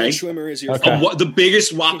story. Okay. Schwimmer is your the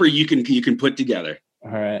biggest whopper you can put together.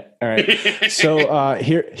 All right. So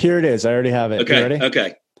here it is. I already have it. Okay. You ready?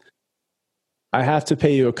 Okay. I have to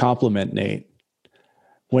pay you a compliment, Nate.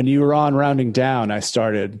 When you were on Rounding Down, I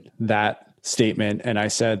started that statement and I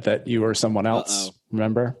said that you were someone else. Uh-oh.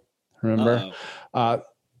 Remember?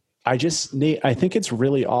 Nate, I think it's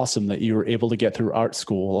really awesome that you were able to get through art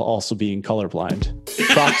school while also being colorblind.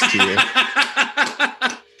 Props to you.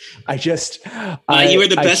 You were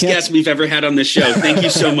the best guest we've ever had on this show. Thank you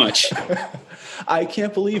so much. I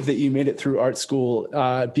can't believe that you made it through art school,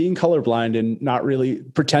 being colorblind and not really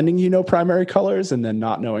pretending you know primary colors and then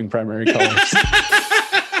not knowing primary colors.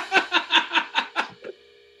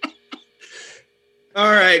 All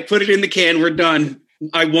right, put it in the can. We're done.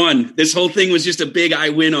 I won. This whole thing was just a big I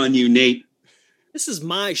win on you, Nate. This is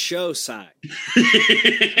my show, Si.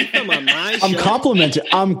 Come on, my show.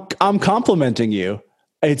 I'm complimenting you.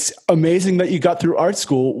 It's amazing that you got through art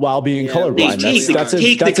school while being colorblind.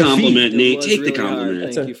 Take the compliment, Nate. Take the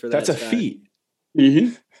compliment. Thank you for that. That's a feat.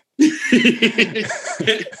 Mm-hmm.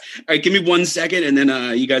 All right, give me 1 second, and then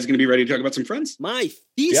you guys are going to be ready to talk about some Friends? My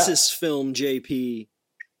thesis film, JP,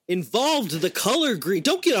 involved the color green.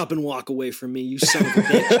 Don't get up and walk away from me, you son of a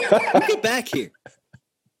bitch. Get back here.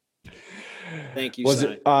 Thank you,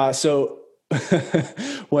 Si. So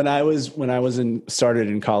when I started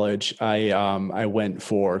in college, I went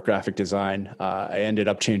for graphic design. I ended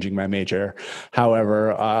up changing my major.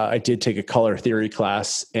 However, I did take a color theory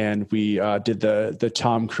class, and we did the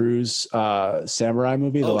Tom Cruise samurai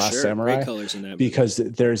movie, The Last Samurai. Great colors in that movie. Because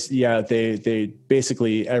they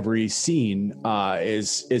basically every scene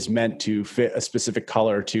is meant to fit a specific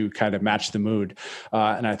color to kind of match the mood.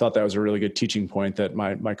 And I thought that was a really good teaching point that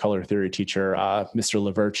my color theory teacher,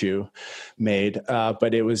 Mr. LaVirtue, made.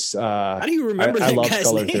 But it was how do you remember that loved guy's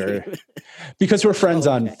color name? theory because we're friends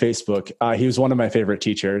on Facebook. He was one of my favorite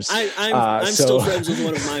teachers. I'm still friends with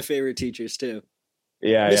one of my favorite teachers too.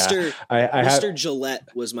 Mr. Gillette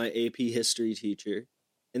was my AP history teacher,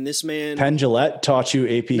 and this man Penn Gillette taught you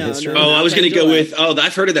AP history. I was going to go with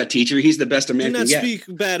I've heard of that teacher. He's the best a man can get. Do not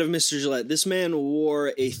speak bad of Mr. Gillette. This man wore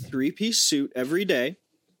a 3-piece suit every day.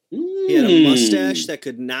 He had a mustache that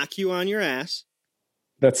could knock you on your ass.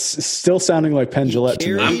 That's still sounding like Penn Gillette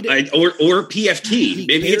to me. Or PFT.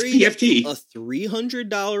 Maybe it's PFT. A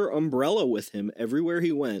 $300 umbrella with him everywhere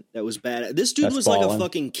he went. That was bad. This dude was ballin'. like a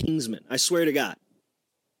fucking Kingsman. I swear to God.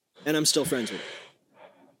 And I'm still friends with him.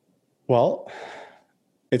 Well,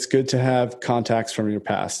 it's good to have contacts from your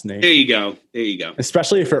past, Nate. There you go.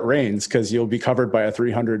 Especially if it rains, because you'll be covered by a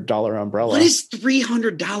 $300 umbrella. What does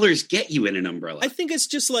 $300 get you in an umbrella? I think it's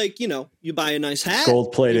just like, you buy a nice hat,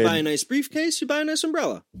 gold-plated. You buy a nice briefcase, you buy a nice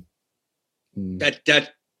umbrella.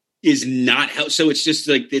 That is not how. So it's just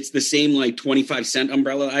like it's the same like 25-cent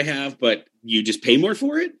umbrella I have, but you just pay more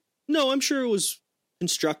for it. No, I'm sure it was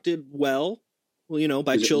constructed well,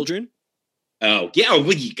 by children. Oh yeah,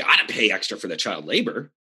 well you got to pay extra for the child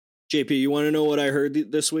labor. JP, you want to know what I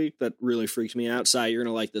heard this week that really freaked me out? Si, you're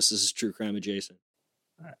going to like this. This is true crime adjacent.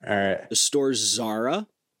 All right. The store Zara.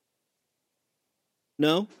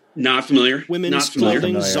 No? Not familiar. Women's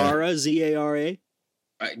clothing, Zara, Zara.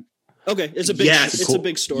 Okay, it's a big it's a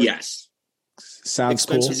big store. Yes. Sounds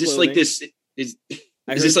expensive cool. Is this like this is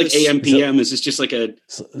this like AM PM? Is this just like a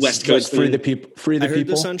West Coast free the people? I heard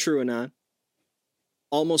this on TrueAnon.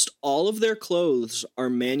 Almost all of their clothes are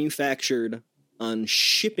manufactured on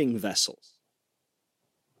shipping vessels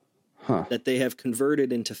that they have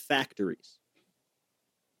converted into factories.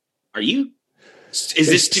 Are you?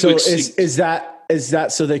 Is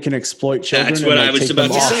that so they can exploit children? That's what I was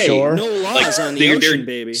about to say. No laws on the ocean,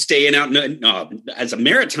 baby. Staying out. No, as a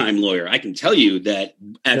maritime lawyer, I can tell you that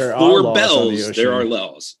at Four Bells there are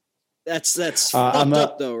laws. That's fucked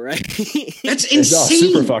up, though, right? That's insane.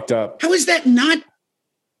 Super fucked up. How is that not?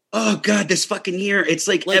 Oh God, this fucking year. It's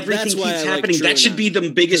like everything keeps happening. That should be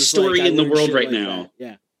the biggest story in the world right now.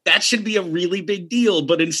 Yeah. That should be a really big deal,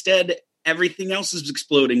 but instead everything else is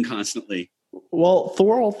exploding constantly. Well,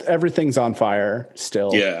 Thorwald, everything's on fire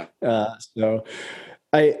still. Yeah. So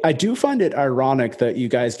I do find it ironic that you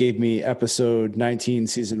guys gave me episode 19,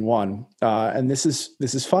 season 1. And this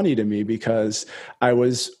is funny to me because I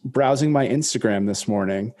was browsing my Instagram this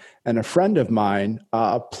morning and a friend of mine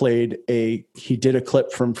he did a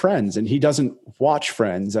clip from Friends, and he doesn't watch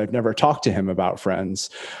Friends. I've never talked to him about Friends,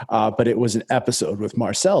 but it was an episode with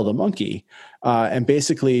Marcel the monkey. And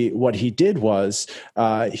basically what he did was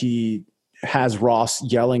he has Ross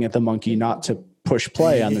yelling at the monkey not to push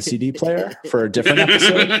play on the CD player for a different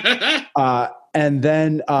episode. And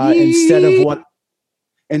then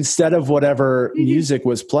instead of whatever music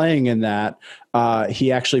was playing in that,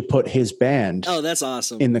 he actually put his band. Oh, that's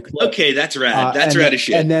awesome. In the clip. Okay, that's rad. That's rad as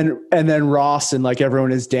shit. And then Ross and like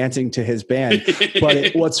everyone is dancing to his band.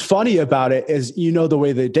 But what's funny about it is, the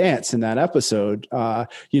way they dance in that episode,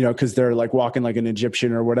 because they're like walking like an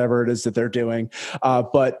Egyptian or whatever it is that they're doing.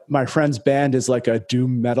 But my friend's band is like a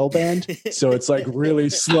doom metal band, so it's like really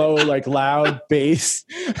slow, like loud bass,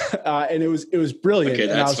 and it was brilliant. Okay,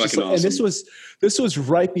 that's fucking awesome. And this was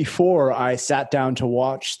right before I sat down to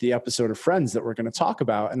watch the episode of Friends that we're going to talk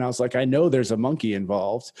about. And I was like, I know there's a monkey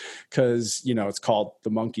involved because, it's called The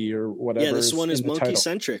Monkey or whatever. Yeah, this one is monkey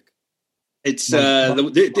centric. It's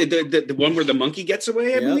the one where the monkey gets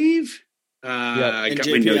away, I believe. I got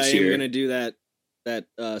JP, my notes here. I'm going to do that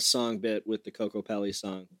song bit with the Coco Pelli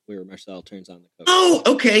song where Marcel turns on the Coco. Oh,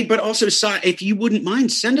 okay. But also, if you wouldn't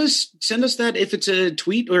mind, send us that if it's a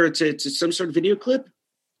tweet or it's some sort of video clip.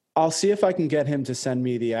 I'll see if I can get him to send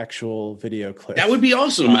me the actual video clip. That would be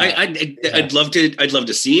awesome. I'd love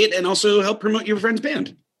to see it and also help promote your friend's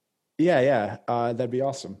band. Yeah. That'd be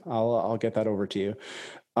awesome. I'll get that over to you.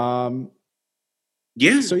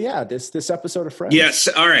 Yeah. So this episode of Friends. Yes.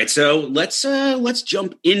 All right. So let's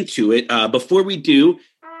jump into it. Before we do,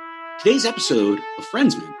 today's episode of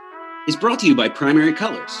Friendsman is brought to you by Primary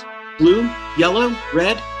Colors: blue, yellow,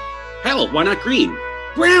 red. Hell, why not green?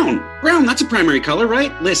 Brown, that's a primary color,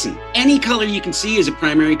 right? Listen, any color you can see is a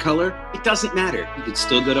primary color. It doesn't matter. You can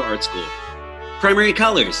still go to art school. Primary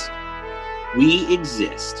Colors. We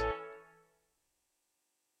exist.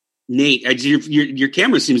 Nate, your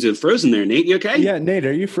camera seems to have frozen there. Nate, you okay? Yeah, Nate,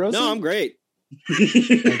 are you frozen? No, I'm great.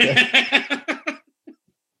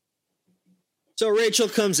 So Rachel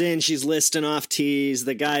comes in. She's listing off teas.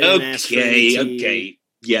 The guy didn't ask for any tea. Okay.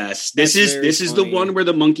 Yes, this is the one where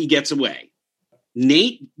the monkey gets away.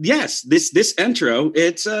 Nate, yes, this intro,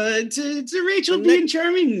 it's a Rachel being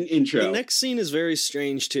charming intro. The next scene is very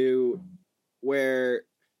strange too, where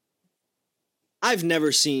I've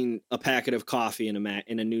never seen a packet of coffee in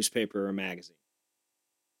a newspaper or a magazine.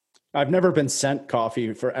 I've never been sent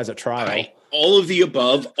coffee as a trial. All of the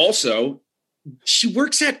above. Also, she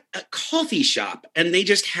works at a coffee shop, and they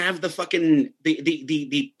just have the fucking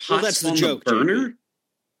the pots on the burner. Dude.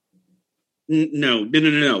 No.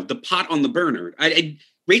 The pot on the burner.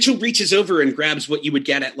 Rachel reaches over and grabs what you would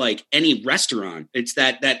get at like any restaurant. It's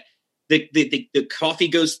that the coffee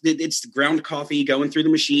goes. It's the ground coffee going through the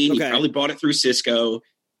machine. Okay. You probably bought it through Cisco.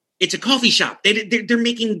 It's a coffee shop. They're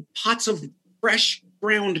making pots of fresh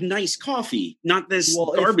ground nice coffee, not this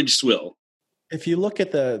garbage swill. If you look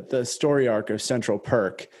at the story arc of Central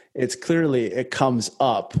Perk, it's clearly it comes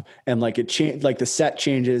up and like like the set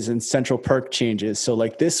changes and Central Perk changes. So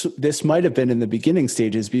like this might have been in the beginning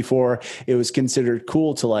stages before it was considered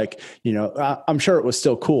cool to like, I'm sure it was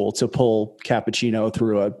still cool to pull cappuccino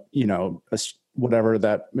through a whatever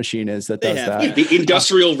that machine is that does that. Yeah, the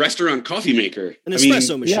industrial restaurant coffee maker. An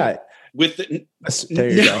espresso machine. Yeah. There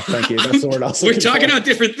you go. Thank you. That's the word I was We're talking about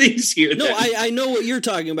different things here. No, I know what you're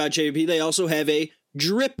talking about, JP. They also have a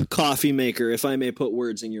drip coffee maker, if I may put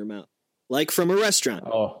words in your mouth, like from a restaurant.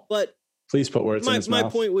 Oh, but please put words in his mouth. My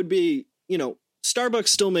point would be, Starbucks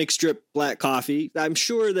still makes drip black coffee. I'm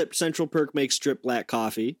sure that Central Perk makes drip black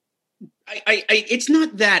coffee. It's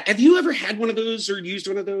not that. Have you ever had one of those or used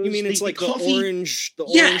one of those? You mean it's like coffee? the orange thing?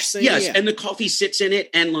 Yes, yeah. And the coffee sits in it,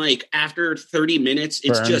 and like after 30 minutes,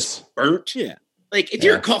 it's just burnt. Yeah. Like if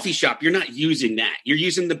you're a coffee shop, you're not using that. You're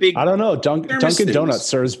using the big. I don't know. Dunkin' Donuts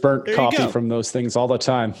serves burnt coffee from those things all the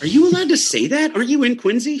time. Are you allowed to say that? Aren't you in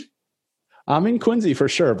Quincy? I'm in Quincy for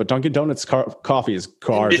sure, but Dunkin' Donuts coffee is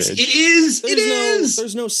garbage. It is.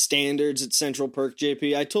 There's no standards at Central Perk,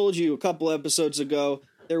 JP. I told you a couple episodes ago.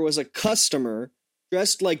 There was a customer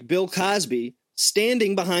dressed like Bill Cosby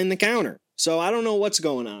standing behind the counter. So I don't know what's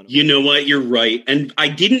going on. You know what? You're right. And I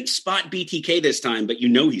didn't spot BTK this time, but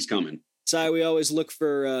he's coming. So we always look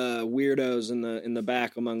for weirdos in the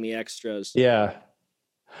back among the extras. Yeah.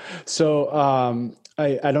 So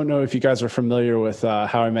I don't know if you guys are familiar with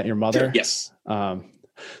How I Met Your Mother. Sure. Yes.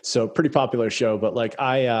 So pretty popular show, but like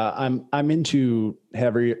I'm into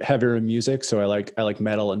heavier music. So I like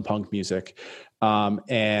metal and punk music.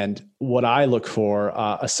 And what I look for,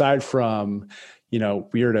 aside from,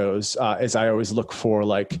 weirdos, is I always look for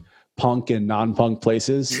like punk and non-punk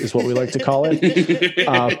places is what we like to call it.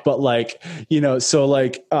 But like, so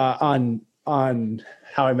like, on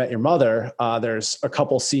How I Met Your Mother, there's a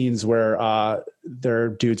couple scenes where, there are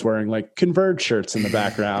dudes wearing like Converge shirts in the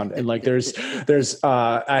background. And like,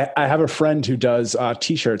 I have a friend who does,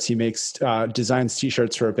 t-shirts. He designs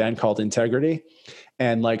t-shirts for a band called Integrity.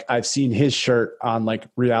 And like, I've seen his shirt on like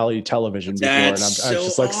reality television before. That's And I've so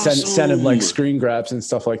just like send him like screen grabs and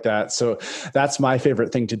stuff like that. So that's my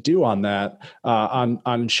favorite thing to do on that,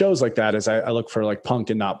 on shows like that, is I look for like punk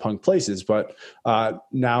and not punk places. But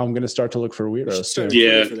now I'm going to start to look for weirdos too.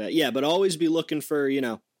 Yeah. For that. Yeah. But always be looking for, you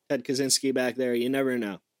know, Ted Kaczynski back there. You never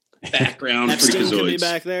know. Background Epstein could be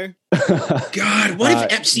back there. God, what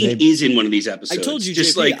if Epstein is in one of these episodes? I told you,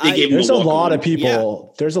 just JP, like they gave him there's a lot of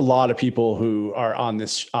people. Yeah. There's a lot of people who are on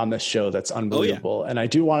this show that's unbelievable. Oh, yeah. And I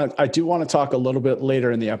do want to talk a little bit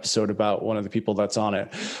later in the episode about one of the people that's on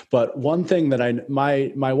it. But one thing that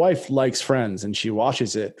my wife likes Friends, and she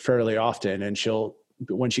watches it fairly often, and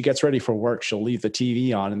when she gets ready for work, she'll leave the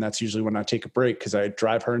TV on, and that's usually when I take a break because I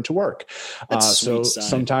drive her into work. So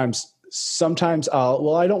sometimes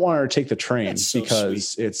I don't want her to take the train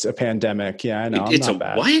because it's a pandemic. Yeah, I know. It's not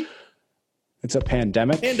bad. What? It's a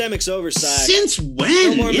pandemic. Pandemic's over, Si. Since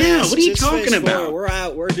when? No, yeah, what are you talking about? We're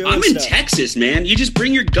out. We're doing I'm in Texas, man. You just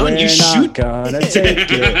bring your gun. You shoot. Gonna take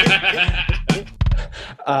it.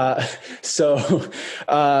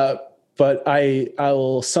 But I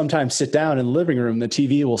will sometimes sit down in the living room. The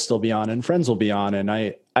TV will still be on and Friends will be on. And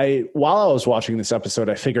while I was watching this episode,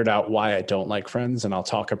 I figured out why I don't like Friends, and I'll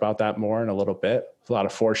talk about that more in a little bit. A lot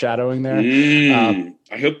of foreshadowing there.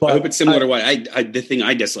 I hope it's similar to why the thing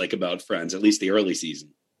I dislike about Friends, at least the early season.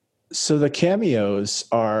 So the cameos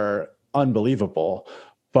are unbelievable,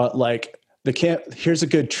 but like here's a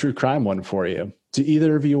good true crime one for you. Do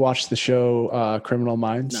either of you watch the show Criminal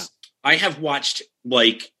Minds? No. I have watched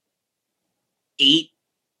like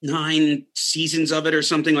 8-9 seasons of it or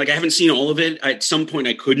something. Like I haven't seen all of it. At some point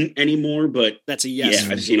I couldn't anymore, but that's a yes.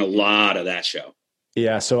 Yeah, I've seen a lot of that show.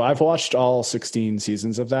 Yeah, so I've watched all 16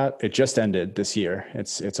 seasons of that. It just ended this year.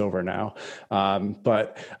 It's over now.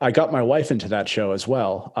 But I got my wife into that show as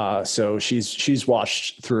well. So she's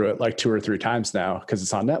watched through it like 2 or 3 times now because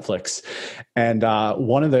it's on Netflix. And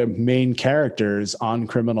one of the main characters on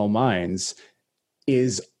Criminal Minds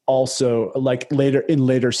is also like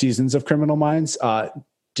later seasons of Criminal Minds,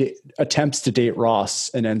 attempts to date Ross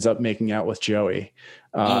and ends up making out with Joey.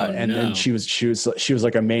 Then she was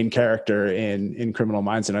like a main character in Criminal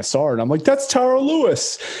Minds, and I saw her and I'm like, that's Tara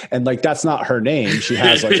Lewis. And like, that's not her name. She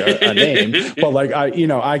has like a name, but like I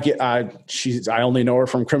only know her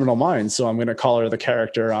from Criminal Minds. So I'm going to call her the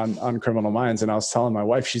character on Criminal Minds. And I was telling my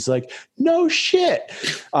wife, she's like, no shit.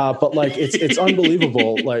 But like, it's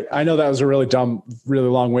unbelievable. Like, I know that was a really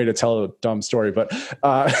long way to tell a dumb story, but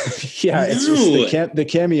it's just the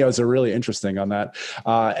cameos are really interesting on that.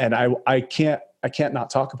 And I can't not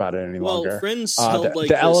talk about it any longer. Friends held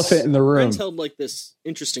the elephant in the room. Friends held like this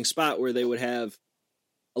interesting spot where they would have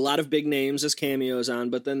a lot of big names as cameos on,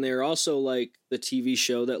 but then they're also like the TV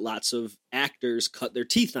show that lots of actors cut their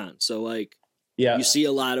teeth on. So like, you see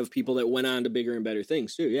a lot of people that went on to bigger and better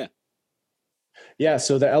things too. Yeah. Yeah.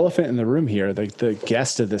 So the elephant in the room here, the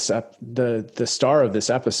guest of this, the star of this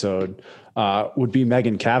episode would be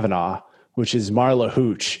Megan Cavanagh, which is Marla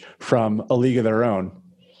Hooch from A League of Their Own.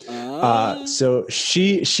 So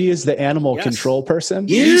she is the animal control person.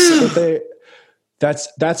 Yeah. That's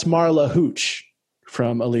Marla Hooch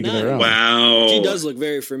from A League of Their Own. Wow. She does look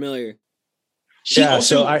very familiar.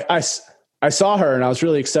 So I saw her and I was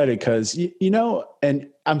really excited because, and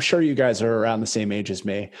I'm sure you guys are around the same age as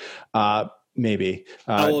me. Maybe.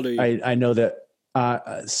 How old are you? I know that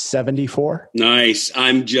 74. Nice.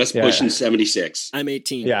 I'm just pushing 76. I'm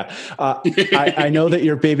 18. Yeah. I know that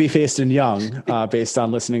you're baby faced and young, based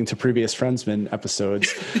on listening to previous Friendsman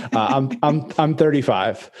episodes. I'm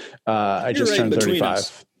 35. I just turned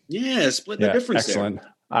 35. Yeah. Split the difference. Excellent.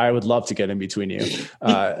 There. I would love to get in between you,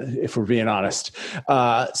 if we're being honest.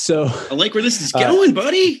 So I like where this is going,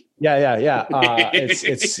 buddy. Yeah.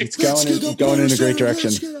 It's going in a great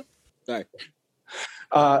direction. Sorry.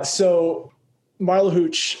 So Marla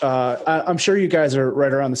Hooch, I'm sure you guys are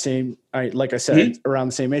right around the same, like I said, around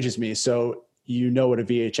the same age as me. So you know what a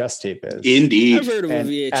VHS tape is. Indeed. I've heard of a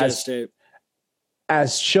VHS tape.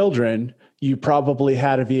 As children, you probably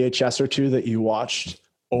had a VHS or two that you watched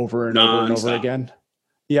over and over and over again.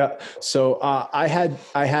 Yeah. So I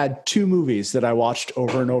had 2 movies that I watched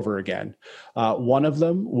over and over again. One of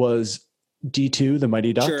them was D2, The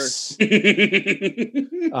Mighty Ducks.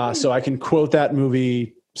 Sure. So I can quote that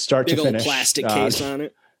movie start Big to finish. Big old plastic case on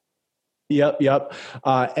it. Yep.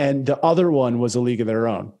 And the other one was A League of Their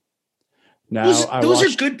Own. Now those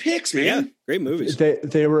are good picks, man. Yeah, great movies.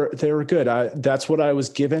 They were good. That's what I was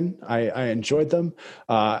given. I enjoyed them.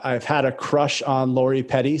 I've had a crush on Lori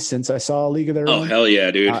Petty since I saw A League of Their Own. Oh hell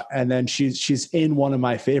yeah, dude! And then she's in one of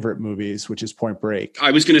my favorite movies, which is Point Break.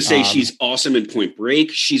 I was going to say she's awesome in Point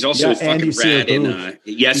Break. She's also fucking rad in.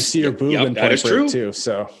 Yes, you see her boob in Point Break too.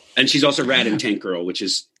 So, and she's also rad in Tank Girl, which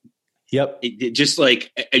is just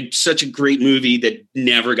like such a great movie that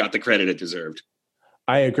never got the credit it deserved.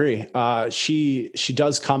 I agree. She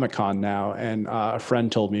does Comic-Con now, and a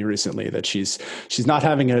friend told me recently that she's not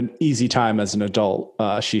having an easy time as an adult.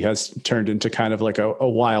 She has turned into kind of like a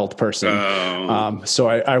wild person. Oh. So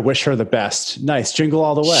I wish her the best. Nice. Jingle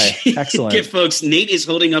All the Way. Excellent. Get folks, Nate is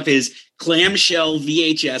holding up his clamshell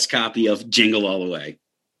VHS copy of Jingle All the Way.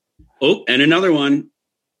 Oh, and another one.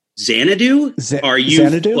 Xanadu? Are you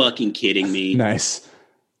Xanadu? Fucking kidding me? Nice.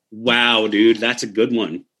 Wow, dude. That's a good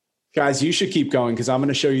one. Guys, you should keep going because I'm going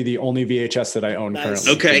to show you the only VHS that I own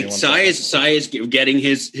currently. Okay, Sai is getting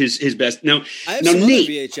his best. Now, I have some Nate,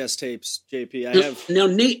 other VHS tapes, JP. I have now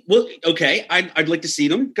Nate. Well, okay, I'd like to see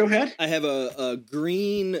them. Go ahead. I have a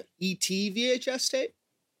green ET VHS tape.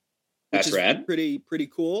 That's rad. Pretty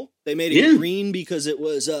cool. They made it green because it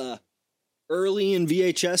was early in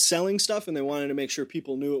VHS selling stuff, and they wanted to make sure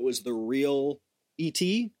people knew it was the real ET.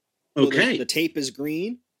 So okay, the tape is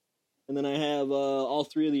green. And then I have all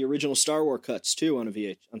three of the original Star Wars cuts too on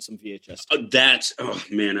some VHS. Oh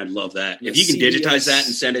man, I'd love that. If you can digitize that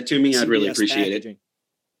and send it to me, I'd really appreciate it.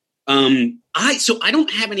 I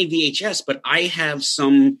don't have any VHS, but I have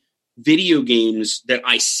some video games that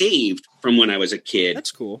I saved from when I was a kid.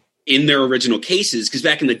 That's cool. In their original cases, because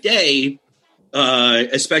back in the day,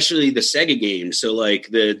 especially the Sega games, so like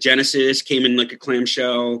the Genesis came in like a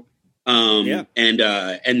clamshell, and then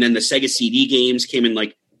the Sega CD games came in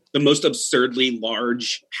like the most absurdly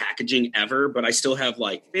large packaging ever, but I still have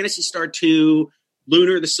like Phantasy Star 2,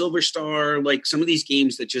 Lunar, the Silver Star, like some of these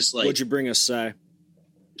games that just like... What'd you bring us, Sai?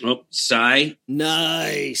 Oh, Sai.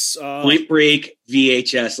 Nice. Point Break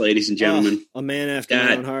VHS, ladies and gentlemen. A man after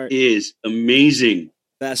my own heart. That is amazing.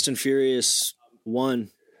 Fast and Furious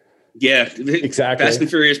 1. Yeah, exactly. Fast and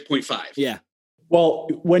Furious 0.5. Yeah. Well,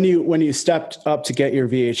 when you stepped up to get your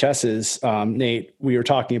VHSs, Nate, we were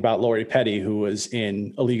talking about Lori Petty, who was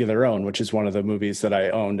in A League of Their Own, which is one of the movies that I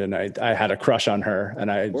owned, and I had a crush on her,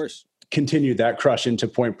 and I continued that crush into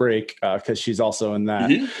Point Break because she's also in that.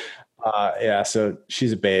 Mm-hmm. So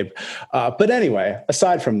she's a babe. But anyway,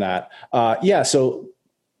 aside from that, so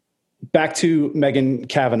back to Megan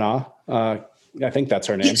Kavanaugh. I think that's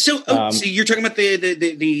her name. So you're talking about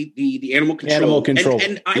the animal control. Animal control.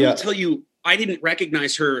 And I will tell you, I didn't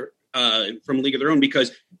recognize her from League of Their Own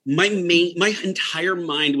because my entire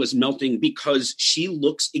mind was melting because she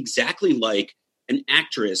looks exactly like an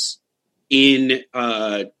actress in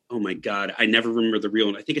oh my God, I never remember the real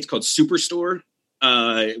one. I think it's called Superstore,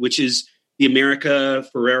 which is the America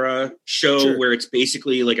Ferrera show where it's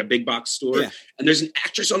basically like a big box store. Yeah. And there's an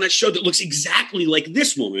actress on that show that looks exactly like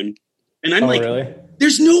this woman. And I'm really?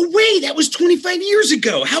 There's no way that was 25 years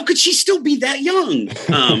ago. How could she still be that young?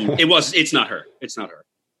 It's not her. It's not her.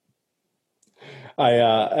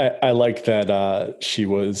 I like that she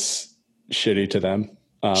was shitty to them.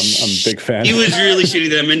 I'm a big fan. He was really shitty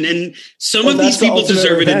to them. And some of these people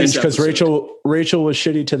deserve it in this episode. Because Rachel was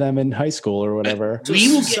shitty to them in high school or whatever. We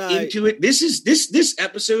will get into it. This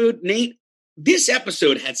episode, Nate, this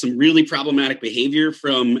episode had some really problematic behavior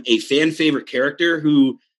from a fan favorite character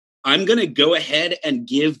who I'm going to go ahead and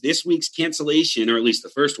give this week's cancellation, or at least the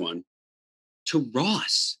first one, to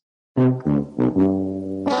Ross.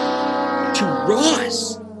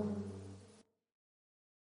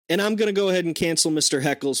 And I'm going to go ahead and cancel Mr.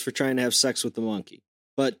 Heckles for trying to have sex with the monkey.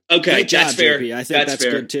 But okay, that's fair. JP. I think that's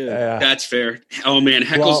good too. That's fair. Oh man,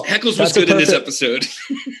 Heckles was good in this episode.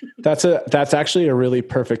 That's actually a really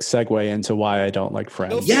perfect segue into why I don't like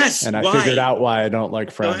Friends. Yes, and I figured out why I don't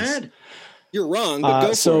like Friends. Go ahead. You're wrong, but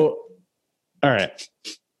go for it. All right.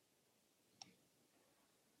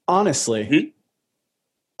 Honestly,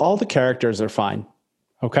 all the characters are fine.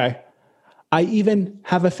 Okay. I even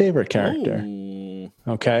have a favorite character.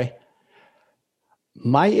 Okay.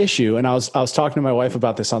 My issue, and I was talking to my wife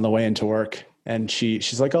about this on the way into work, and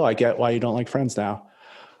she's like, "Oh, I get why you don't like Friends now."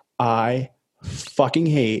 I fucking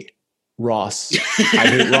hate Ross. I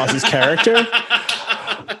hate Ross's character.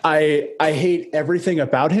 I hate everything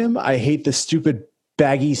about him. I hate the stupid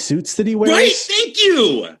baggy suits that he wears. Right, thank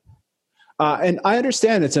you. And I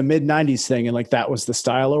understand it's a mid-90s thing and like that was the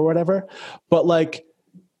style or whatever. But like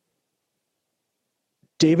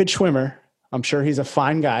David Schwimmer, I'm sure he's a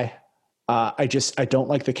fine guy. I don't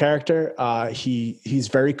like the character. He's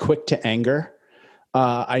very quick to anger.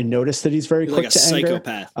 I noticed that he's very quick like a to anger.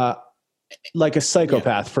 Psychopath. Like a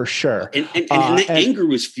psychopath for sure. And the anger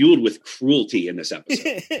was fueled with cruelty in this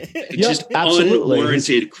episode. Just absolutely.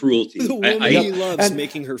 unwarranted cruelty. The woman he loves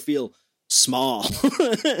making her feel small.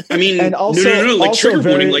 I mean, and also, no. Like also trigger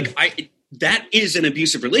warning. Like that is an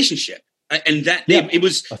abusive relationship, and that it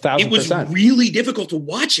was 1,000%. really difficult to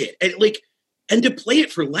watch it and to play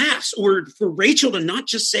it for laughs, or for Rachel to not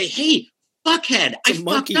just say, "Hey, fuckhead, I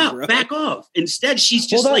fucked up, bro. Back off." Instead, she's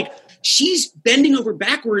just she's bending over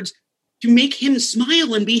backwards to make him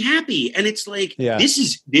smile and be happy. And it's like, this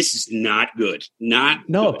is not good.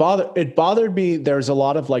 It bothered me. There's a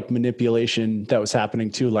lot of like manipulation that was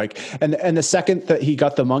happening too. Like, and the second that he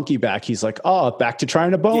got the monkey back, he's like, oh, back to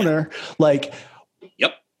trying to boner. Like,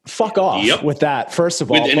 fuck off with that. First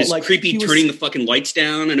of all, and it's like creepy turning the fucking lights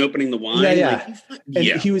down and opening the wine.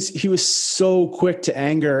 And he was so quick to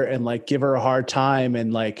anger and like give her a hard time.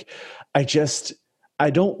 And like,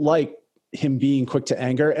 I don't like him being quick to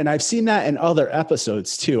anger. And I've seen that in other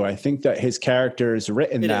episodes too. I think that his character is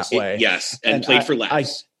written that way. Yes. And played for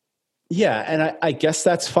laughs. And I guess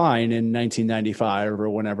that's fine in 1995 or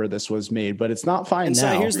whenever this was made, but it's not fine now.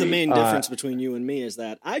 So here's the main difference between you and me is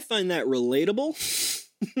that I find that relatable.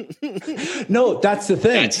 No, that's the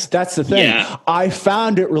thing. That's the thing. Yeah. I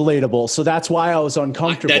found it relatable, so that's why I was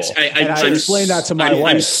uncomfortable. I explained that to my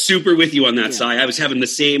wife. I'm super with you on that side. I was having the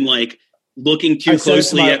same looking too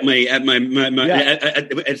closely at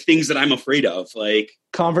things that I'm afraid of, like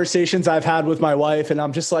conversations I've had with my wife, and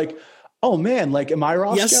I'm just like, oh man, like, am I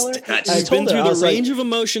Ross Geller? We've been through the range of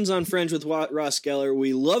emotions on Friends with Ross Geller.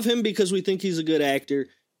 We love him because we think he's a good actor.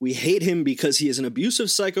 We hate him because he is an abusive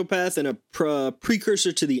psychopath and a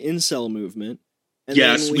precursor to the incel movement. And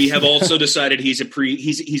yes, we have also decided he's a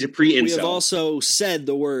pre-incel. We have also said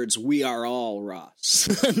the words "We are all Ross"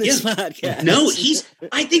 on this podcast. No,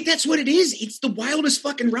 I think that's what it is. It's the wildest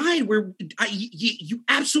fucking ride where you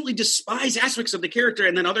absolutely despise aspects of the character,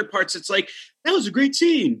 and then other parts it's like, that was a great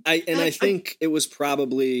scene. I think it was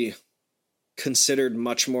probably considered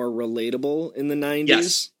much more relatable in the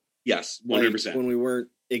 90s. Yes, 100%. When we weren't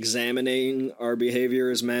examining our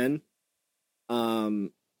behavior as men.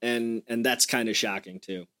 And that's kind of shocking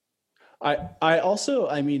too. I also,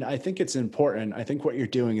 I mean, I think it's important. I think what you're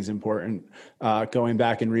doing is important. Going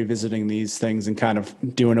back and revisiting these things and kind of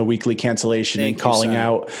doing a weekly cancellation and calling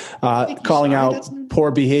out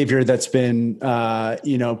poor behavior that's been,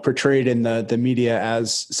 portrayed in the media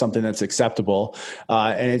as something that's acceptable.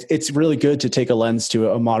 And it's really good to take a lens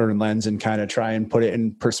to a modern lens and kind of try and put it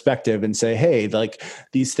in perspective and say, hey, like,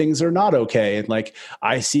 these things are not okay. And like,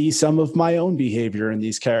 I see some of my own behavior in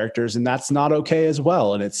these characters, and that's not okay as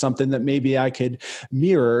well. And it's something that maybe I could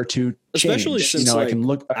mirror to change. Especially since I can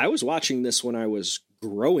look. I was watching this when I was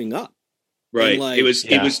growing up. Right. It was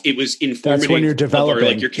informative. That's when you're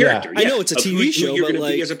developing your character. Yeah. I know it's a TV show, you're but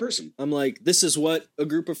going to be as a person. I'm like, this is what a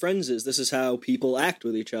group of friends is. This is how people act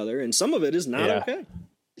with each other, and some of it is not okay.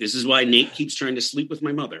 This is why Nate keeps trying to sleep with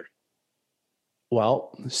my mother.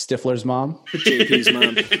 Well, Stifler's mom. JP's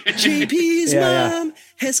mom. JP's mom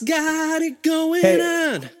has got it going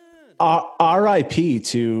on. R.I.P.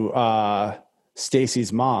 to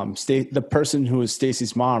Stacy's mom. The person who was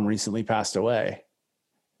Stacy's mom recently passed away.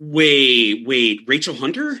 Wait, Rachel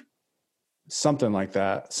Hunter? Something like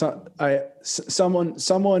that.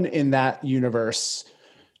 Someone in that universe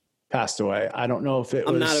passed away. I don't know if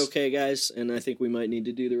I'm not okay, guys, and I think we might need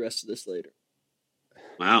to do the rest of this later.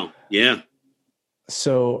 Wow. Yeah.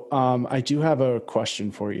 So I do have a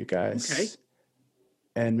question for you guys. Okay.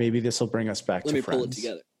 And maybe this will bring us back to Friends. Let me pull it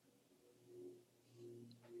together.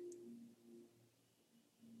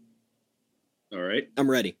 All right. I'm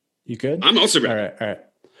ready. You good? I'm also ready. All right.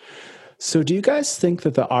 So do you guys think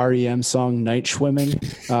that the REM song Night Swimming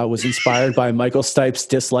was inspired by Michael Stipe's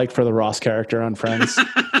dislike for the Ross character on Friends?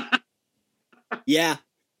 Yeah.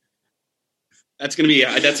 That's going to be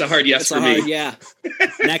that's a hard yes for me. Yeah.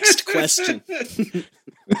 Next question.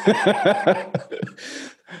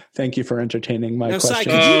 Thank you for entertaining my question. Sai,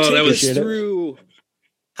 could you take us through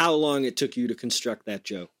how long it took you to construct that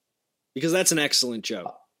joke? Because that's an excellent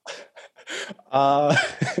joke.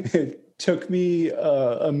 It took me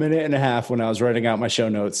a minute and a half when I was writing out my show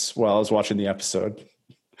notes while I was watching the episode.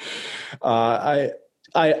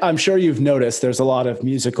 I'm sure you've noticed there's a lot of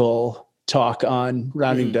musical talk on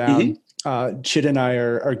Rounding Down. Mm-hmm. Chid and I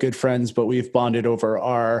are good friends, but we've bonded over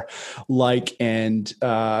our like and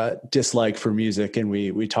dislike for music. And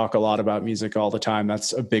we talk a lot about music all the time.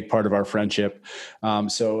 That's a big part of our friendship.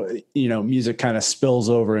 So, music kind of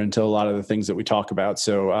spills over into a lot of the things that we talk about.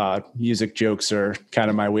 So music jokes are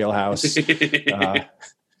kind of my wheelhouse.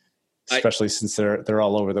 especially since they're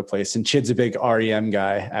all over the place. And Chid's a big REM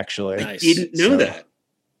guy, actually. Nice. I didn't know that.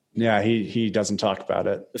 Yeah, he doesn't talk about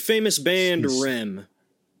it. The famous band REM.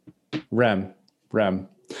 REM.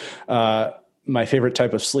 My favorite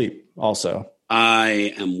type of sleep, also.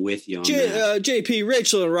 I am with you on that. JP,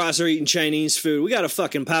 Rachel, and Ross are eating Chinese food. We got to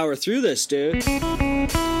fucking power through this, dude.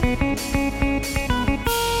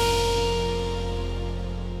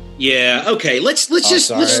 Yeah. Okay. Let's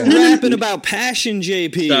rapping about passion,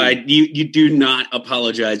 JP. You do not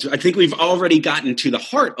apologize. I think we've already gotten to the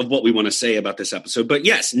heart of what we want to say about this episode. But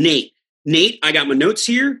yes, Nate, I got my notes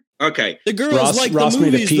here. Okay. The girls like the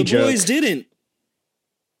movies, the boys didn't.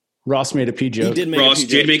 Ross made a pee joke. Did make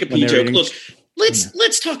a pee joke. Look,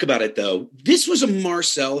 let's talk about it though. This was a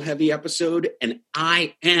Marcel heavy episode, and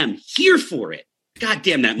I am here for it. God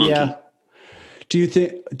damn that monkey. Yeah. Do you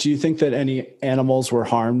think that any animals were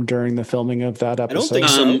harmed during the filming of that episode? I don't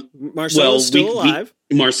think so. Marcel is still alive.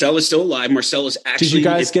 Marcel is still alive. Marcel is actually. Did you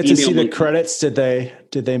guys get to see the credits? Did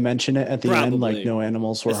they mention it at the end? Like no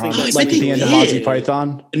animals were harmed, like at the end of Monty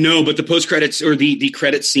Python. No, but the post credits or the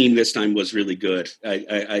credit scene this time was really good.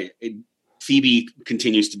 Phoebe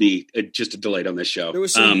continues to be just a delight on this show. There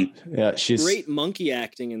was some great monkey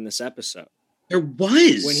acting in this episode. There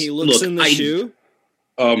was when he looks in the shoe.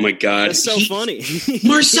 Oh my God. That's so funny.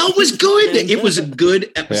 Marcel was good. It was a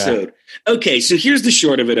good episode. Yeah. Okay. So here's the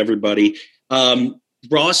short of it, everybody.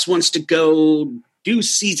 Ross wants to go do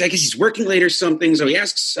seeds. I guess he's working late or something. So he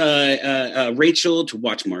asks Rachel to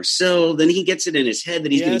watch Marcel. Then he gets it in his head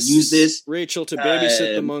that he's going to use this. Rachel to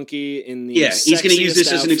babysit the monkey in the he's going to use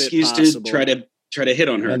this as an excuse to try to hit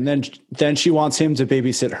on her. And then she wants him to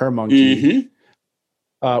babysit her monkey. Mm-hmm.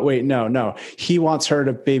 Wait, no. He wants her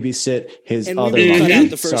to babysit his other monkey. And we will cut out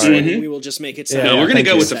the first one, and we will just make it sound. No, we're going to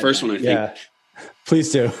go with the first one, I think. Yeah,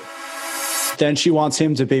 please do. Then she wants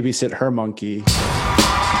him to babysit her monkey.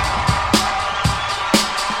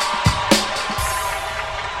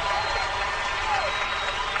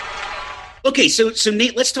 Okay, so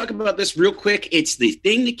Nate, let's talk about this real quick. It's the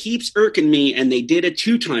thing that keeps irking me, and they did a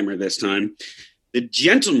 2-timer this time. The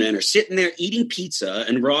gentlemen are sitting there eating pizza,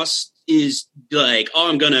 and Ross is like, "Oh,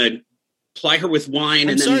 I'm gonna ply her with wine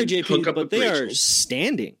and then hook up with Rachel." They are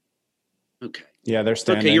standing. Okay. Yeah, they're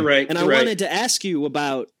standing. Okay, you're right. And I wanted to ask you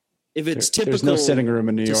about if it's typical. There's no sitting room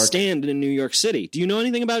in New York. To stand in New York City. Do you know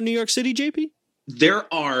anything about New York City, JP?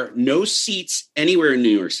 There are no seats anywhere in New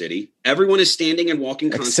York City. Everyone is standing and walking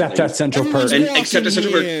constantly. Except at Central Perk.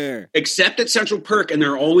 Except at Central Perk, and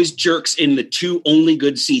there are always jerks in the 2 only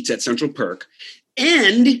good seats at Central Perk.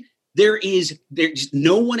 And there's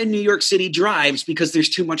no one in New York City drives because there's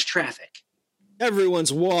too much traffic.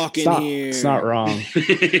 Everyone's walking here. It's not wrong.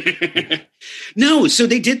 No, so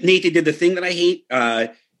Nate, they did the thing that I hate.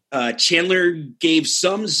 Chandler gave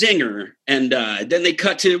some zinger, and then they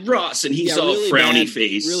cut to Ross, and he's all really frowny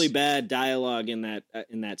face. Really bad dialogue in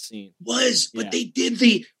that scene. But they did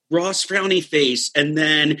the Ross frowny face, and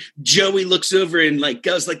then Joey looks over and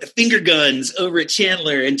goes the finger guns over at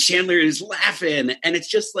Chandler, and Chandler is laughing, and it's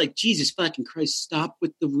just like, Jesus fucking Christ, stop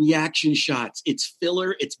with the reaction shots. It's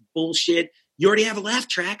filler. It's bullshit. You already have a laugh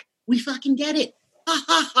track. We fucking get it.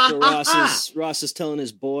 So Ross is telling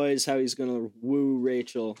his boys how he's going to woo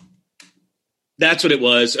Rachel. That's what it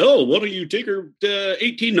was. Oh, why don't you take her to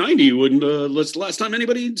 1890 when last time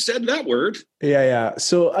anybody said that word? Yeah.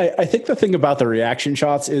 So I think the thing about the reaction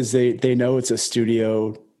shots is they know it's a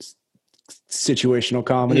studio situational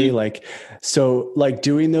comedy. Mm-hmm.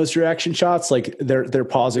 Doing those reaction shots, they're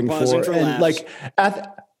pausing for and laughs.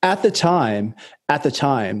 At the time,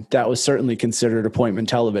 that was certainly considered appointment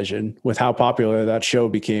television with how popular that show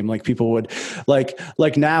became. People would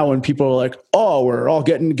now when people are like, "Oh, we're all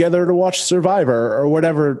getting together to watch Survivor," or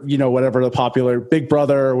whatever, whatever the popular Big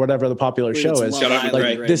Brother or whatever the popular show is.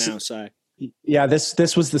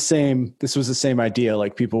 This was the same idea.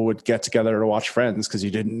 People would get together to watch Friends because you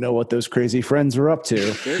didn't know what those crazy friends were up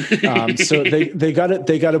to. So they got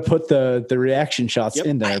to put the reaction shots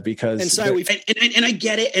in there because and I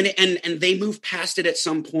get it. And they moved past it at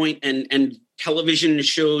some point, and television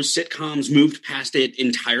shows, sitcoms moved past it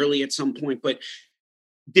entirely at some point. But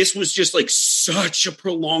this was just such a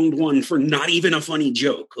prolonged one for not even a funny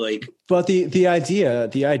joke. But the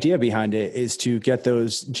idea behind it is to get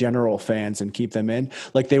those general fans and keep them in.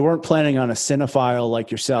 They weren't planning on a cinephile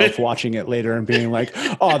like yourself watching it later and being like,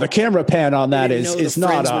 "Oh, the camera pan on that is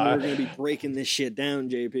not." We're going to be breaking this shit down,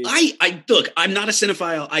 JP. I look. I'm not a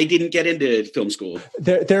cinephile. I didn't get into film school.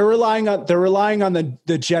 They're relying on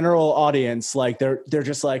the general audience. They're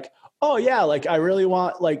just like, "Oh yeah, I really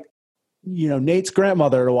want Nate's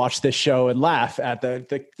grandmother to watch this show and laugh at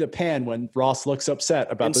the pan when Ross looks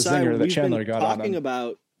upset about the zinger that Chandler got on him." Talking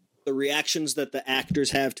about the reactions that the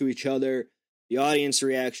actors have to each other, the audience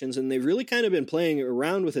reactions, and they've really kind of been playing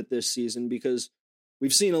around with it this season because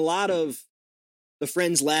we've seen a lot of the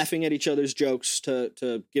friends laughing at each other's jokes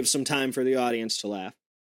to give some time for the audience to laugh.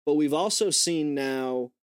 But we've also seen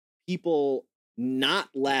now people not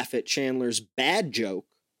laugh at Chandler's bad joke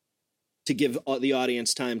to give the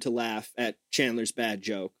audience time to laugh at Chandler's bad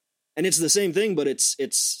joke. And it's the same thing, but it's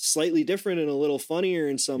slightly different and a little funnier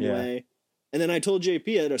in some way. And then I told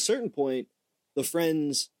JP at a certain point, the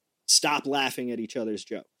friends stop laughing at each other's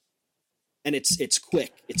jokes. And it's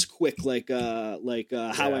quick. It's quick, like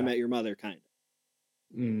How I Met Your Mother kind of.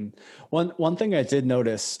 One thing I did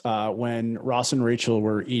notice when Ross and Rachel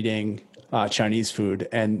were eating Chinese food,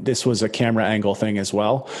 and this was a camera angle thing as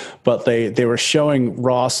well, but they were showing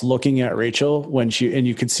Ross looking at Rachel and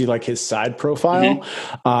you could see like his side profile,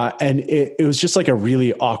 and it was just like a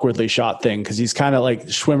really awkwardly shot thing because he's kind of like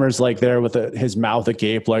Schwimmer's like there with his mouth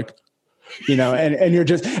agape, like. And you're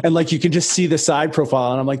just, and like, you can just see the side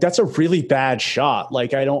profile. And I'm like, that's a really bad shot.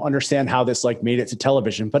 Like, I don't understand how this like made it to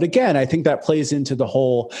television. But again, I think that plays into the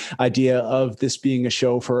whole idea of this being a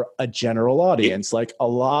show for a general audience. Like a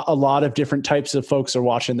lot of different types of folks are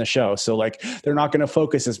watching the show. So like, they're not going to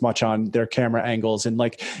focus as much on their camera angles and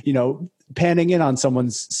like, panning in on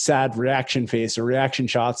someone's sad reaction face or reaction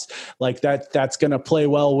shots like that's going to play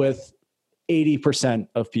well with 80%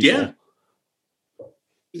 of people. Yeah.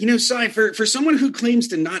 Cy, for someone who claims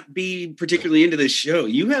to not be particularly into this show,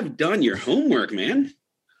 you have done your homework, man.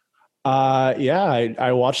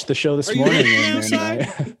 I watched the show this morning.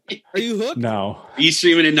 Are you hooked? No. Are you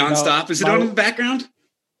streaming it nonstop? Is it on in the background?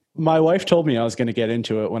 My wife told me I was going to get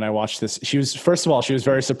into it when I watched this. She was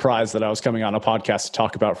very surprised that I was coming on a podcast to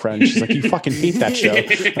talk about Friends. She's like, you fucking hate that show.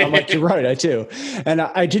 And I'm like, you're right, I do. And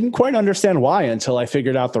I didn't quite understand why until I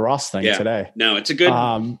figured out the Ross thing today. No, it's a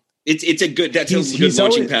good... It's a good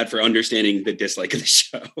launching pad for understanding the dislike of the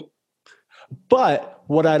show. But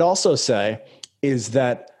what I'd also say is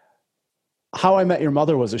that How I Met Your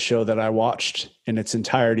Mother was a show that I watched in its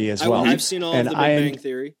entirety as well. I've seen all of the Big Bang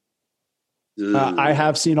Theory. I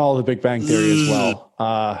have seen all of the Big Bang Theory as well.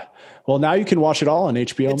 Well, now you can watch it all on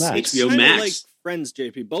HBO Max. HBO Max. Like Friends,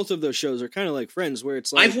 JP. Both of those shows are kind of like Friends, where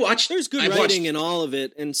it's like there's good writing in all of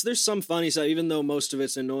it, and there's some funny stuff, even though most of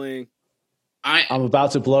it's annoying. I'm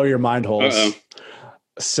about to blow your mind holes. Uh-oh.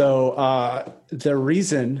 So the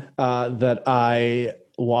reason that I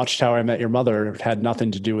watched How I Met Your Mother had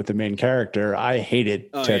nothing to do with the main character. I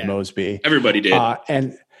hated Ted Mosby. Everybody did.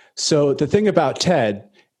 And so the thing about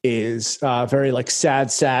Ted is very like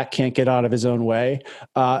sad sack, can't get out of his own way.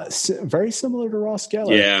 Very similar to Ross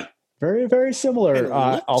Geller. Yeah. Very, very similar.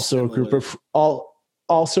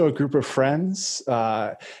 Also a group of friends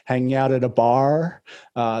hanging out at a bar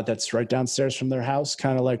that's right downstairs from their house,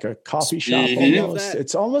 kind of like a coffee shop almost.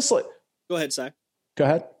 It's almost like... Go ahead, Si. Go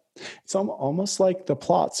ahead. It's almost like the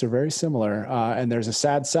plots are very similar. And there's a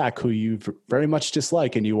sad sack who you very much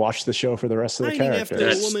dislike, and you watch the show for the rest of the characters.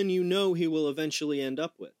 After the woman he will eventually end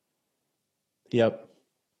up with. Yep.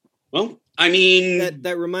 Well, I mean...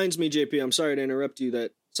 That reminds me, JP, I'm sorry to interrupt you,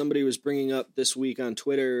 that somebody was bringing up this week on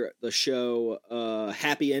Twitter the show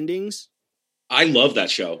Happy Endings. I love that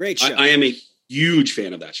show. Great show. I am a huge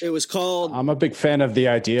fan of that show. It was called... I'm a big fan of the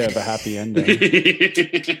idea of a happy ending.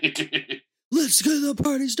 Let's get the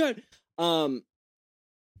party started. The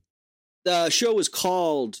show was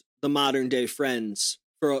called The Modern Day Friends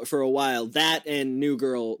for a while. That and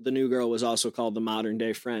The New Girl was also called The Modern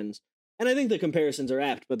Day Friends. And I think the comparisons are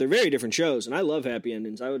apt, but they're very different shows. And I love Happy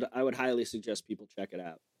Endings. I would highly suggest people check it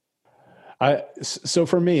out. So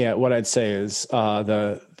for me, what I'd say is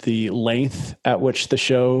the length at which the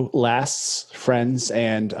show lasts, Friends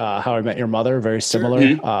and How I Met Your Mother, very similar.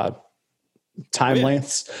 Mm-hmm. Time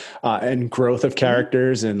lengths and growth of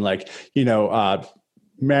characters and like,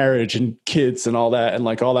 marriage and kids and all that. And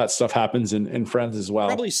like all that stuff happens in Friends as well.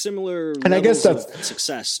 Probably similar. And I guess that's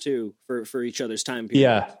success too for each other's time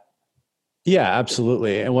period. Yeah,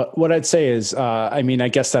 absolutely. And what I'd say is, I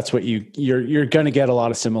guess that's what you're going to get a lot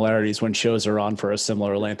of similarities when shows are on for a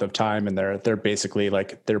similar length of time, and they're basically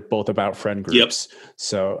like they're both about friend groups. Yep.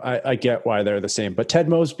 So I get why they're the same. But Ted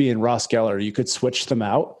Mosby and Ross Geller, you could switch them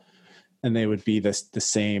out, and they would be the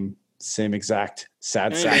same exact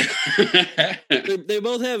sad sack. They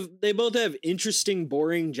both have interesting,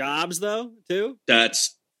 boring jobs though too.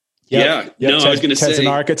 That's. Yep. No, I was going to say Ted's an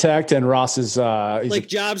architect and Ross is like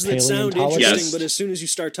jobs that sound interesting, but as soon as you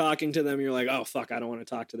start talking to them, you're like, oh fuck, I don't want to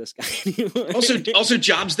talk to this guy anymore. Also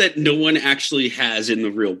jobs that no one actually has in the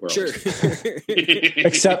real world. Sure.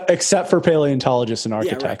 except for paleontologists and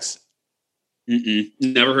architects.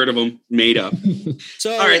 Never heard of them. Made up.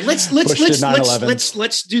 So all right, let's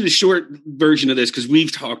do the short version of this because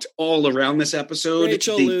we've talked all around this episode.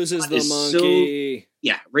 Rachel loses the monkey.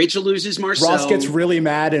 Rachel loses Marcel. Ross gets really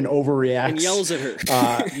mad and overreacts and yells at her.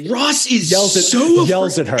 Ross is yells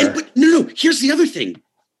at her. But no. Here's the other thing.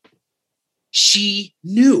 She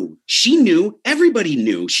knew. Everybody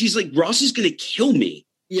knew. She's like, Ross is going to kill me.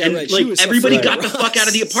 Yeah, and right. like everybody got the fuck out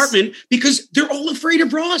of the apartment because they're all afraid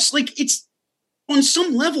of Ross. Like it's on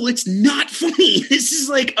some level, it's not funny. This is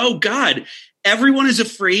like, oh God, everyone is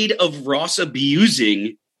afraid of Ross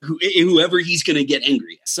abusing whoever he's going to get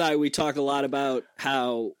angry at. So we talk a lot about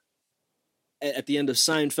how at the end of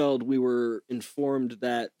Seinfeld, we were informed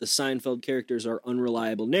that the Seinfeld characters are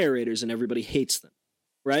unreliable narrators and everybody hates them.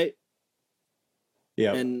 Right?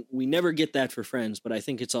 Yeah. And we never get that for Friends, but I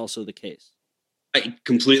think it's also the case. I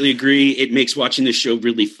completely agree. It makes watching this show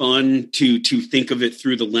really fun to think of it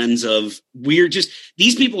through the lens of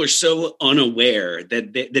these people are so unaware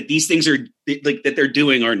that these things are like that they're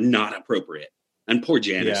doing are not appropriate. And poor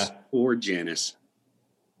Janice. Yeah. Poor Janice.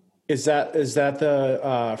 Is that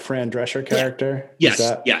the Fran Drescher character? Yes.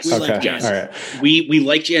 We like Yes. All right. We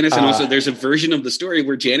like Janice, and also there's a version of the story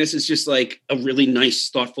where Janice is just like a really nice,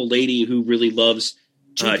 thoughtful lady who really loves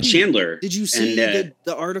Chandler. Did you see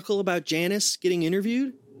the article about Janice getting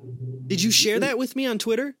interviewed? Did you share that with me on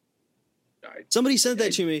Twitter? Somebody sent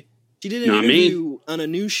that to me. She did an interview on a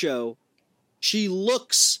news show. She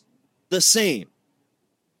looks the same.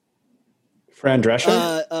 Fran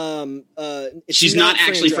Drescher? She's not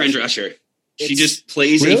actually Fran Drescher. She just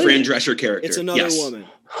plays a Fran Drescher character. It's another woman.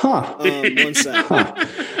 Huh.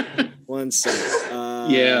 One sec.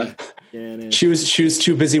 Yeah. Janice. She was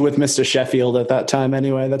too busy with Mr. Sheffield at that time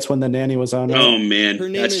anyway. That's when the nanny was on. Right? Oh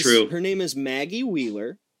man, that's true. Her name is Maggie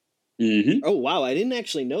Wheeler. Mm-hmm. Oh wow, I didn't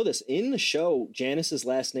actually know this. In the show, Janice's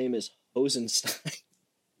last name is Hosenstein.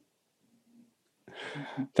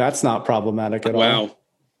 That's not problematic at all. Wow.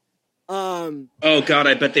 Oh god,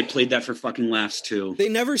 I bet they played that for fucking laughs too. They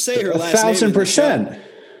never say her last name. 1,000%.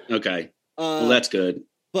 Okay. Well, that's good.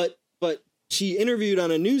 But she interviewed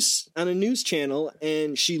on a news channel,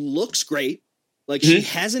 and she looks great. Like she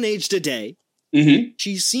hasn't aged a day. Mm-hmm.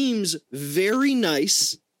 She seems very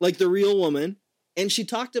nice, like the real woman. And she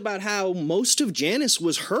talked about how most of Janice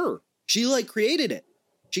was her. She like created it.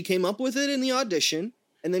 She came up with it in the audition,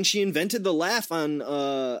 and then she invented the laugh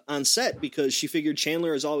on set because she figured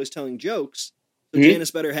Chandler is always telling jokes, so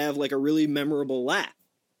Janice better have like a really memorable laugh.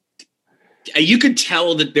 You could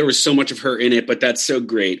tell that there was so much of her in it, but that's so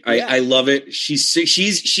great. I love it. She's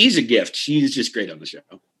a gift. She's just great on the show.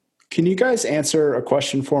 Can you guys answer a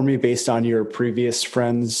question for me based on your previous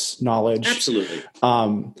Friends knowledge? Absolutely.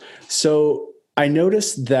 So I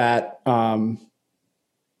noticed that the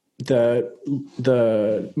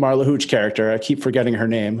Marla Hooch character, I keep forgetting her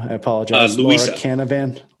name. I apologize. Louisa. Laura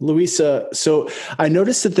Canavan. Louisa. So I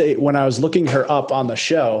noticed that when I was looking her up on the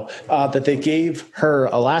show, that they gave her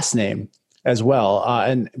a last name as well.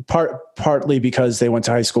 And partly because they went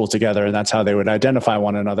to high school together and that's how they would identify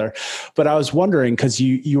one another. But I was wondering, because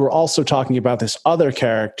you were also talking about this other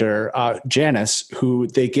character, Janice, who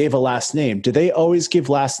they gave a last name. Do they always give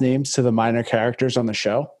last names to the minor characters on the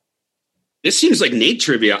show? This seems like Nate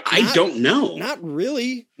trivia. I don't know. Not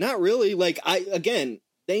really. Like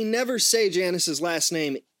they never say Janice's last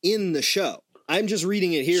name in the show. I'm just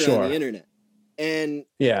reading it here on the internet. And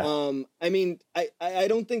I mean, I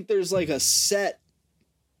don't think there's like a set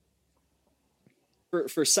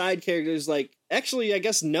for side characters. Like, actually, I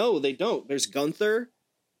guess no, they don't. There's Gunther.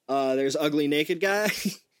 There's Ugly Naked Guy.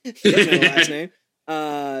 He doesn't have a last name.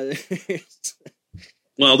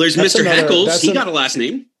 Well, there's Mr. Heckles. He got a last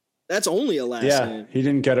name. That's only a last name. Yeah, he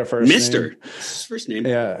didn't get a first name. His first name.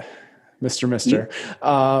 Yeah, Mr.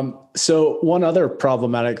 Mm-hmm. So one other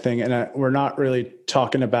problematic thing, and we're not really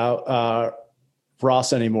talking about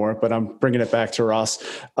Ross anymore, but I'm bringing it back to Ross.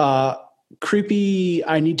 Creepy.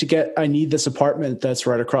 I need this apartment that's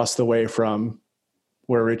right across the way from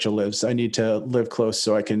where Rachel lives. I need to live close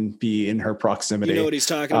so I can be in her proximity. You know what he's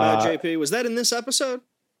talking about, JP? Was that in this episode?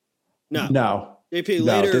 No. JP,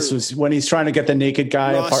 later, this was when he's trying to get the naked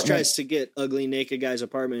guy Ross apartment. Tries to get Ugly Naked Guy's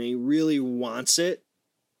apartment, and he really wants it,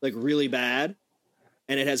 like really bad,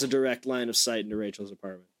 and it has a direct line of sight into Rachel's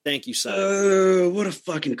apartment. Thank you, Simon. What a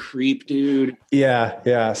fucking creep, dude.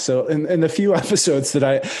 Yeah. So in the few episodes that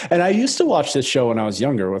I used to watch this show when I was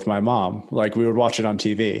younger with my mom, like we would watch it on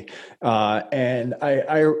TV. And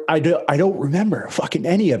I don't remember fucking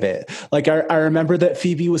any of it. Like I remember that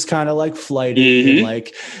Phoebe was kind of like flighty and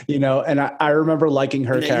like, and I remember liking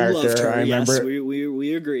her character. Her. I remember. Yes,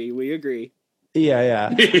 we agree.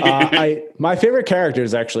 Yeah. My favorite character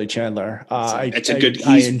is actually Chandler. It's a good.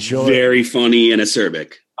 He's very funny and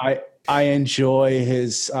acerbic. I enjoy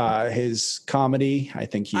his comedy. I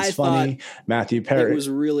think he's funny. Matthew Perry. It was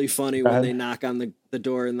really funny when they knock on the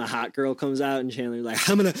door and the hot girl comes out and Chandler's like,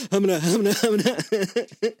 I'm gonna.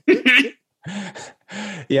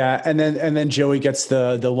 Yeah, and then Joey gets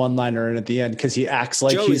the one-liner in at the end because he acts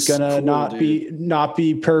like he's gonna not be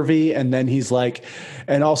pervy, and then he's like,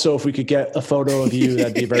 and also if we could get a photo of you,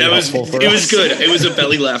 that'd be very helpful for us. It was good. It was a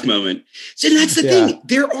belly laugh moment. So that's the thing.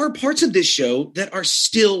 There are parts of this show that are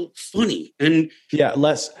still funny and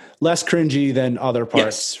less cringy than other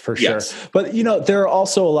parts for sure. But there are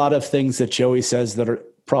also a lot of things that Joey says that are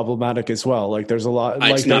problematic as well. Like there's a lot.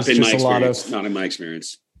 It's not been my experience. Not in my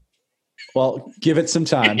experience. Well, give it some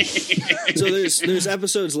time. So there's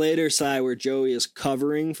episodes later, Cy, where Joey is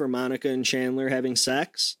covering for Monica and Chandler having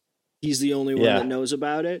sex. He's the only one that knows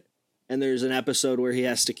about it. And there's an episode where he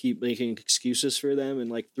has to keep making excuses for them. And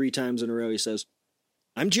like 3 times in a row, he says,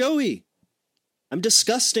 I'm Joey. I'm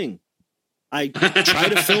disgusting. I try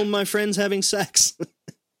to film my friends having sex.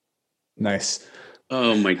 Nice.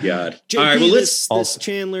 Oh, my God. JP, all right, well, this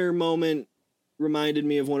Chandler moment reminded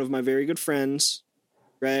me of one of my very good friends,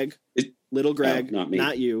 Greg. Little Greg, not me.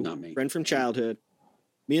 Not you, not me. Friend from childhood.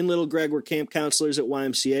 Me and Little Greg were camp counselors at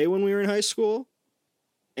YMCA when we were in high school.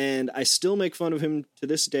 And I still make fun of him to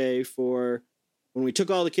this day for when we took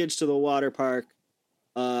all the kids to the water park.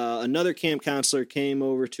 Another camp counselor came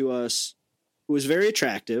over to us who was very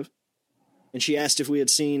attractive. And she asked if we had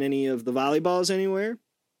seen any of the volleyballs anywhere.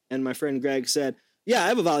 And my friend Greg said, yeah, I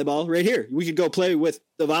have a volleyball right here. We could go play with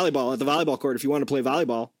the volleyball at the volleyball court if you want to play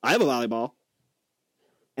volleyball. I have a volleyball.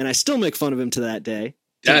 And I still make fun of him to that day.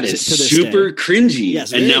 That is super cringy.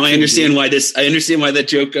 Yes, and now cringy. I understand why that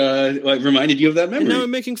joke reminded you of that memory. And now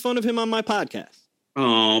I'm making fun of him on my podcast.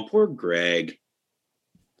 Oh, poor Greg.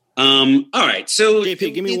 All right. So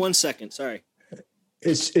JP, give me 1 second. Sorry.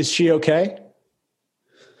 Is she okay?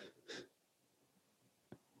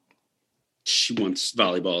 She wants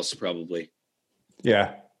volleyballs, probably.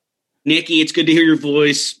 Yeah. Nikki, it's good to hear your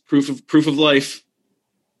voice. Proof of life.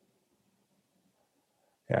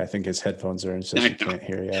 Yeah, I think his headphones are in, so she can't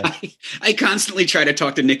hear you. I constantly try to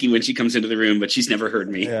talk to Nikki when she comes into the room, but she's never heard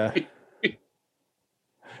me. Yeah.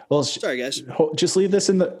 Well, sorry, guys. Just leave this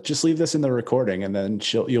in the recording, and then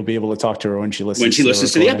you'll be able to talk to her when she listens. When she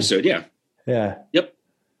listens to the episode, yeah. Yeah. Yep.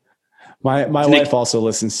 My wife also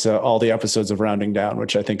listens to all the episodes of Rounding Down,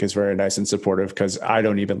 which I think is very nice and supportive because I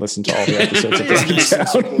don't even listen to all the episodes of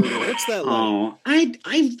Rounding Down. What's that like?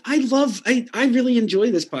 I really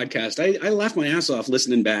enjoy this podcast. I laugh my ass off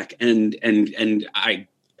listening back, and I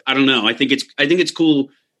don't know. I think it's cool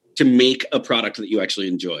to make a product that you actually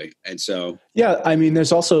enjoy. And so, yeah, I mean,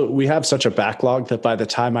 we have such a backlog that by the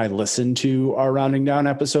time I listen to our Rounding Down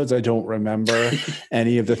episodes, I don't remember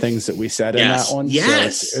any of the things that we said in that one.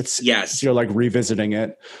 Yes. So it's you're like revisiting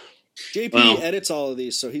it. JP edits all of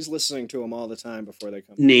these, so he's listening to them all the time before they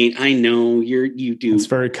come. Nate, I know you do. It's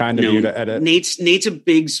very kind of you to edit. Nate's a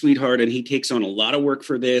big sweetheart, and he takes on a lot of work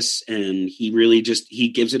for this, and he really he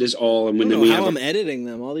gives it his all. And I'm editing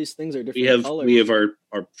them. All these things are different colors. We have our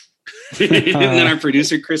and then our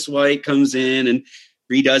producer Chris White comes in and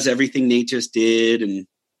redoes everything Nate just did, and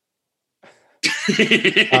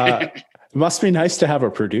it must be nice to have a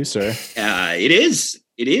producer. It is.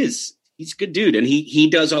 He's a good dude, and he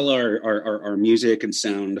does all our music and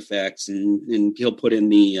sound effects, and he'll put in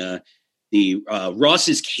the Ross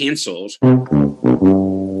is canceled. Okay,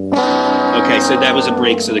 so that was a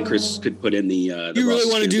break so that Chris could put in the you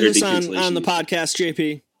really want to do this on the podcast,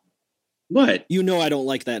 JP? What? You know I don't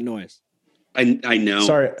like that noise. I know.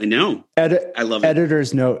 Sorry. I know. I love it.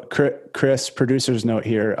 Editor's note, Chris, producer's note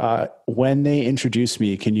here. When they introduce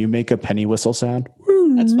me, can you make a penny whistle sound?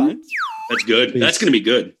 That's fine. That's good. Please. That's going to be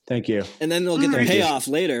good. Thank you. And then they'll get the payoff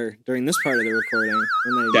later during this part of the recording,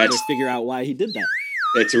 and they figure out why he did that.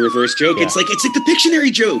 It's a reverse joke. Yeah. It's like the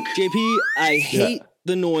Pictionary joke. JP, I hate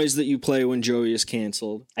the noise that you play when Joey is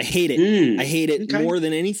canceled. I hate it. I hate it more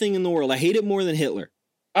than anything in the world. I hate it more than Hitler.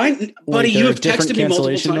 Buddy, you have texted me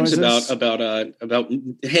multiple times about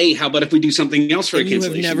hey, how about if we do something else for a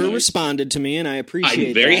cancellation? You have never responded to me, and I appreciate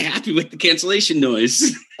I'm very happy with the cancellation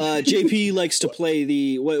noise. JP likes to play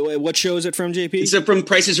the what show is it from, JP? It's from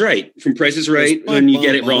Price is Right. From Price is Right, when you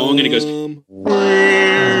get it wrong and it goes.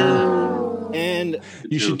 And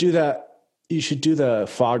you should do that. You should do the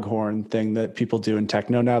foghorn thing that people do in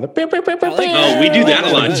techno now. We do that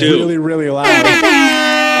a lot too. Really, really loud.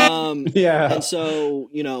 Yeah. And so,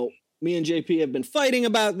 me and JP have been fighting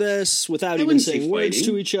about this without even saying words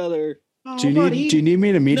to each other. Do you need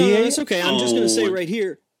me to mediate? No, it's okay. I'm just going to say right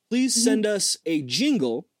here, please send us a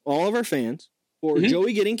jingle, all of our fans, for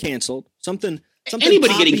Joey getting canceled. Something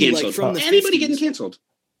anybody getting poppy, canceled. like from the Anybody 50s. getting canceled.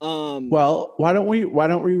 Well, why don't we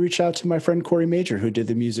reach out to my friend Corey Major, who did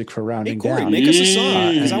the music for Rounding Hey, Corey, Down? make us a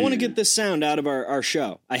song, because I want to get this sound out of our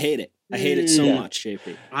show. I hate it. I hate it so much,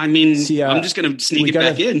 JP. I mean, I'm just going to sneak it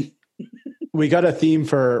back in. We got a theme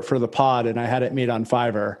for the pod, and I had it made on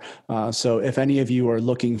Fiverr. So if any of you are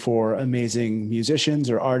looking for amazing musicians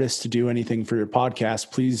or artists to do anything for your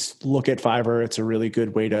podcast, please look at Fiverr. It's a really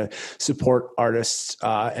good way to support artists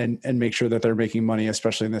and make sure that they're making money,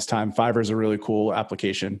 especially in this time. Fiverr is a really cool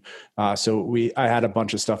application. So I had a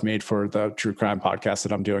bunch of stuff made for the True Crime podcast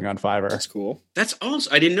that I'm doing on Fiverr. That's cool. That's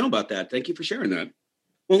awesome. I didn't know about that. Thank you for sharing that.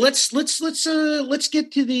 Well, let's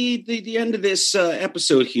get to the end of this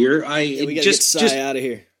episode here. We gotta get Cy out of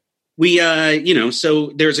here. We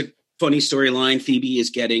so there's a funny storyline. Phoebe is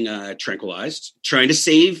getting tranquilized, trying to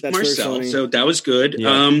save Marcel. So that was good.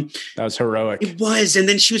 Yeah, that was heroic. It was, and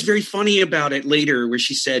then she was very funny about it later, where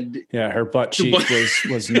she said, "Yeah, her butt cheek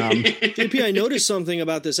was numb." JP, I noticed something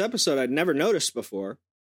about this episode I'd never noticed before.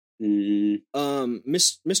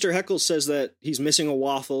 Mr. Heckles says that he's missing a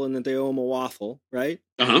waffle and that they owe him a waffle, right?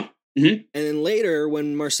 Mm-hmm. And then later,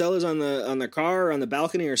 when Marcel is on the car or on the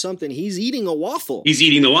balcony or something, he's eating a waffle. He's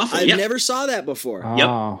eating the waffle. I never saw that before. Oh.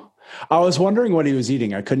 Yep. I was wondering what he was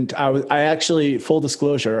eating. I actually, full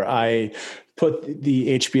disclosure, I put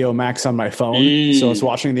the HBO Max on my phone. So I was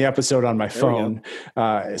watching the episode on my phone.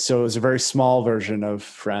 So it was a very small version of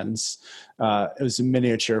Friends. It was a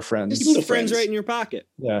miniature Friends. Just little friends right in your pocket.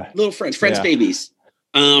 Yeah. Little Friends babies.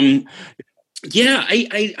 Yeah,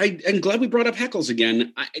 I'm glad we brought up Heckles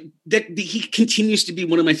again. He continues to be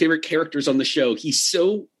one of my favorite characters on the show. He's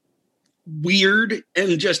so weird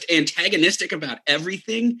and just antagonistic about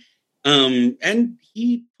everything. And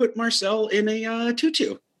he put Marcel in a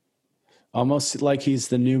tutu. Almost like he's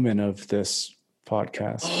the Newman of this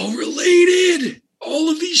podcast. Oh, related. All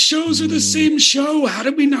of these shows are the same show. How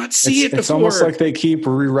did we not see it before? It's almost like they keep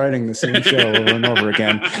rewriting the same show over and over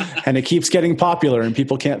again. And it keeps getting popular and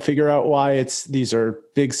people can't figure out why these are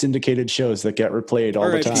big syndicated shows that get replayed all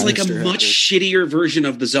the time. It's like a much shittier version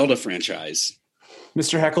of the Zelda franchise.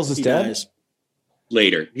 Mr. Heckles is dead? Dies.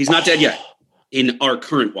 Later. He's not dead yet in our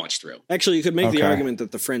current watch through. Actually, you could make the argument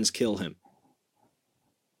that the friends kill him.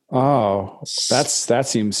 Oh, that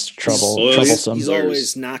seems troublesome. He's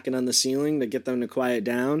always knocking on the ceiling to get them to quiet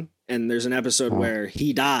down. And there's an episode where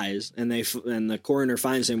he dies, and the coroner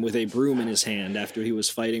finds him with a broom in his hand after he was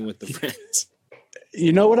fighting with the friends.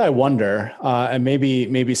 You know what I wonder, and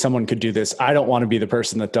maybe someone could do this. I don't want to be the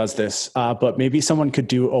person that does this, but maybe someone could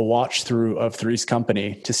do a watch through of Three's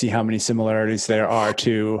Company to see how many similarities there are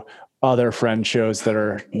to other Friends shows that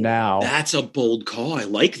are now. That's a bold call. I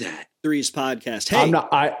like that. Three's podcast. Hey,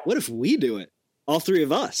 what if we do it? All three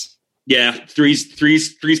of us. Yeah, Three's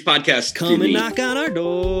podcast. Come and knock on our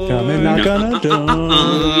door. Come and knock on our door.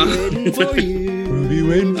 We'll be waiting for you. We'll be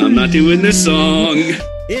waiting for I'm not doing this song.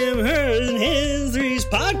 Him, her, and his Three's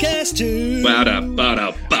podcast too.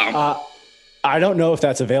 I don't know if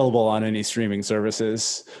that's available on any streaming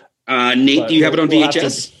services. Nate, do you have it on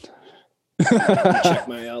VHS? Check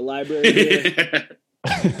my library here.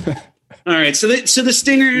 All right, so the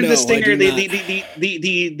stinger, the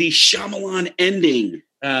Shyamalan ending.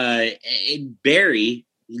 Barry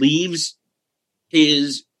leaves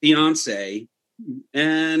his fiance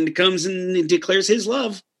and comes and declares his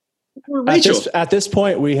love for Rachel. At this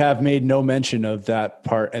point, we have made no mention of that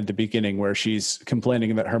part at the beginning where she's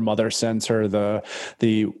complaining that her mother sends her the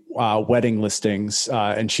wedding listings,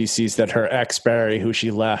 and she sees that her ex Barry, who she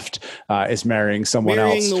left, is marrying someone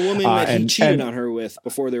else. Marrying the woman that he cheated on her with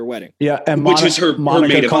before their wedding. Yeah, and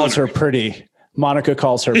Monica calls her pretty. Monica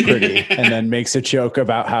calls her pretty, and then makes a joke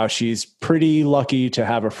about how she's pretty lucky to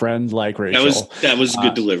have a friend like Rachel. That was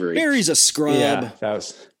good delivery. Barry's a scrub. Yeah, that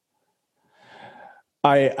was.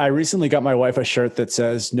 I recently got my wife a shirt that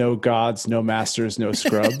says "No gods, no masters, no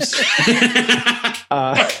scrubs."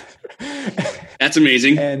 That's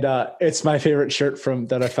amazing, and it's my favorite shirt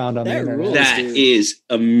that I found on the internet. Rules, that is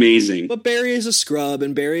amazing. But Barry is a scrub,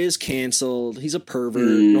 and Barry is canceled. He's a pervert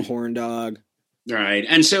and a horn dog. Right,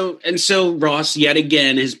 and so Ross yet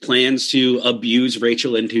again his plans to abuse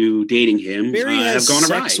Rachel into dating him Barry has have gone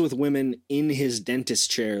sex awry. with women in his dentist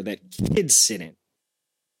chair that kids sit in.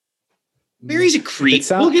 Barry's a creep.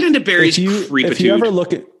 We'll get into Barry's creepitude. If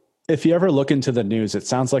you ever look into the news, it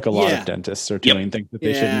sounds like a lot of dentists are doing things that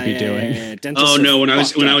they shouldn't be doing. Yeah. Oh no! When I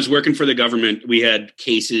was working for the government, we had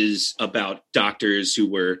cases about doctors who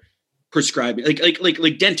were prescribing,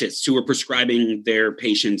 like dentists who are prescribing their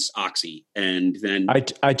patients Oxy, and then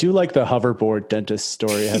I do like the hoverboard dentist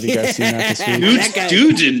story. Have you guys seen that this week?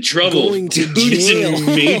 Dude's in trouble. Dude's in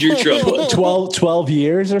major trouble. 12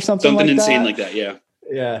 years or something like insane that? like that. Yeah.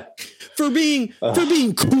 Yeah. For being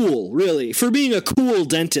cool, really. For being a cool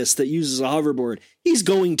dentist that uses a hoverboard, he's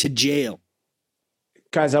going to jail.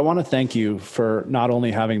 Guys, I want to thank you for not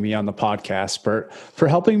only having me on the podcast, but for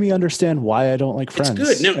helping me understand why I don't like Friends.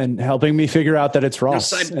 It's good. And helping me figure out that it's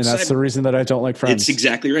Ross. And that's the reason that I don't like Friends. It's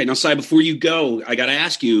exactly right. Now, Cy, before you go, I got to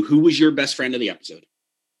ask you, who was your best friend of the episode?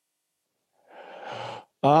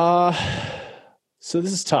 So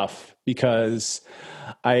this is tough because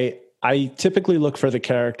I typically look for the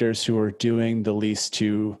characters who are doing the least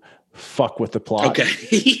to fuck with the plot.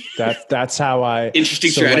 Okay. That's how I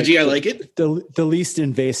interesting strategy. I like it. The least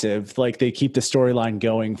invasive, like they keep the storyline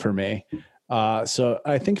going for me. So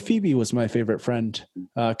I think Phoebe was my favorite friend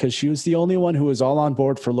because she was the only one who was all on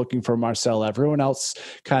board for looking for Marcel. Everyone else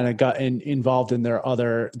kind of got involved in their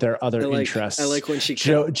other interests. I like when she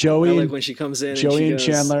Joey. I like when she comes in. Joey and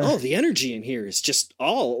she goes, Chandler. Oh, the energy in here is just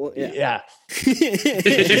all yeah.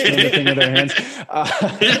 Everything with their hands.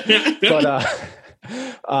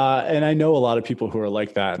 And I know a lot of people who are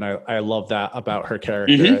like that, and I love that about her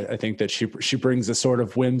character. Mm-hmm. I think that she brings a sort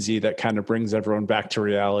of whimsy that kind of brings everyone back to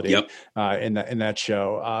reality. Yep. In that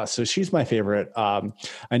show. So she's my favorite.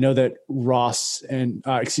 I know that Ross and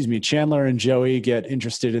Chandler and Joey get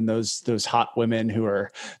interested in those hot women who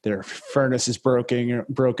are their furnace is broken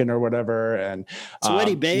or whatever, and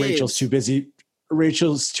sweaty babes.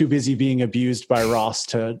 Rachel's too busy being abused by Ross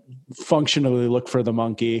to functionally look for the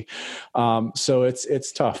monkey. So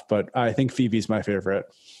it's tough, but I think Phoebe's my favorite.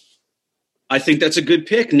 I think that's a good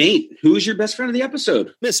pick. Nate, who is your best friend of the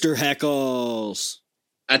episode? Mr. Heckles.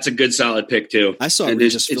 That's a good solid pick too. I saw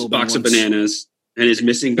his box of bananas and his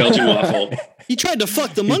missing Belgian waffle. He tried to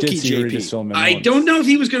fuck the monkey, JP. I don't know if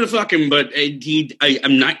he was going to fuck him, but I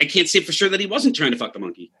can't say for sure that he wasn't trying to fuck the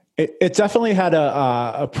monkey. It definitely had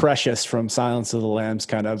a Precious from Silence of the Lambs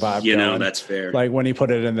kind of vibe. That's fair. Like when he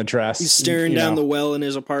put it in the dress. He's staring down the well in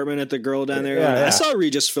his apartment at the girl down there. Yeah. I saw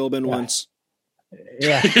Regis Philbin once.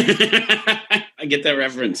 Yeah. I get that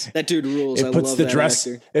reference. That dude rules. It puts the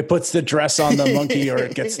dress on the monkey or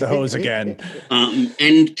it gets the hose again.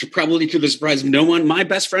 And probably to the surprise of no one, my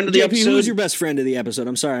best friend of the episode. Who was your best friend of the episode?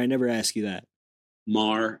 I'm sorry, I never asked you that.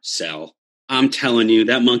 Marcel. I'm telling you,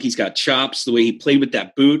 that monkey's got chops. The way he played with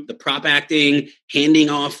that boot, the prop acting, handing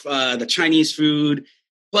off the Chinese food.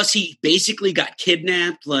 Plus, he basically got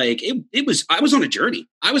kidnapped. Like it was. I was on a journey.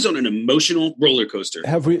 I was on an emotional roller coaster.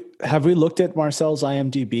 Have we looked at Marcel's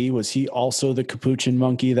IMDb? Was he also the capuchin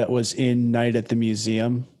monkey that was in Night at the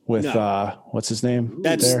Museum with what's his name?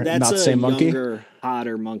 That's not a same monkey, younger,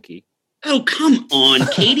 hotter monkey. Oh, come on.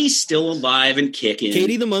 Katie's still alive and kicking.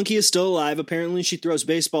 Katie the monkey is still alive. Apparently, she throws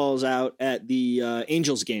baseballs out at the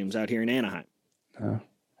Angels games out here in Anaheim.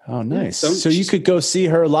 Oh, nice. So you could go see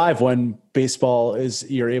her live when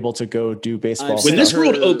you're able to go do baseball. When this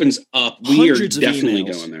world opens up, we are definitely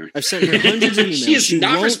going there. I've sent her hundreds of emails. She is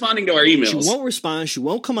not responding to our emails. She won't respond. She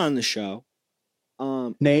won't come on the show.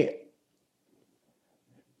 Nate,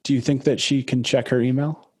 do you think that she can check her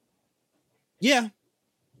email? Yeah.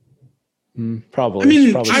 Probably. I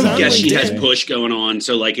mean, I would guess she has push going on,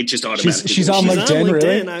 so like it just automatically. She's on LinkedIn,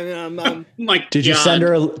 really? I'm Did you send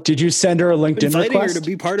her a LinkedIn inviting request? her to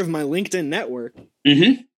be part of my LinkedIn network?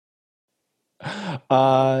 Mm-hmm.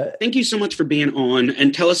 Thank you so much for being on,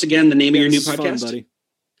 and tell us again the name of your new podcast, fun,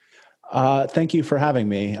 buddy. Thank you for having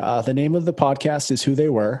me. The name of the podcast is Who They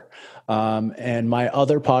Were, and my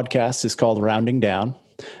other podcast is called Rounding Down.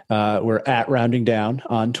 We're at Rounding Down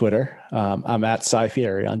on Twitter. I'm at Cy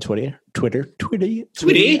Fieri on Twitter.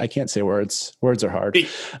 I can't say words. Words are hard.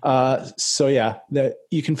 So yeah,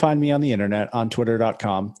 you can find me on the internet on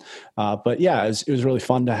twitter.com. But yeah, it was really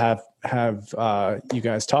fun to have you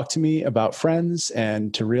guys talk to me about Friends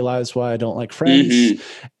and to realize why I don't like Friends.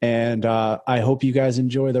 Mm-hmm. And I hope you guys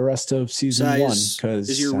enjoy the rest of season 1. Because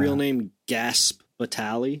is your real name Gasp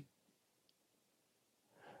Batali?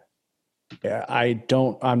 Yeah,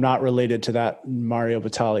 I'm not related to that Mario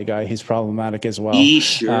Batali guy. He's problematic as well. He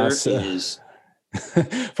sure is.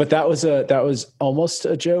 But that was almost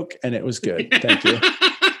a joke, and it was good. Thank you.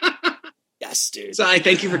 Yes, dude. So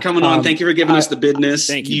thank you for coming on. Thank you for giving us the business.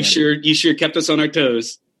 Thank you. You sure kept us on our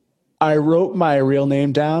toes. I wrote my real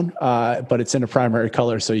name down, but it's in a primary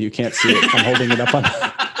color, so you can't see it. I'm holding it up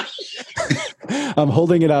I'm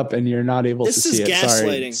holding it up, and you're not able to see it.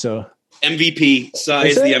 Gaslighting. Sorry. So. MVP. Cy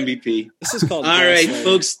is the MVP. This is called. All right,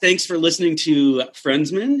 folks. Thanks for listening to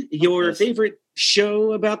Friendsman, your favorite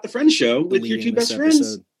show about the Friends show with your two best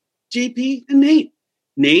friends. JP, and Nate.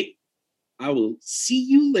 Nate, I will see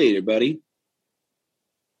you later, buddy.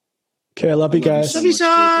 Okay, I love you guys. Love you,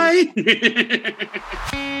 Sai.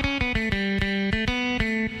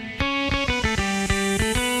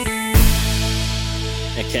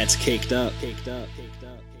 That cat's caked up.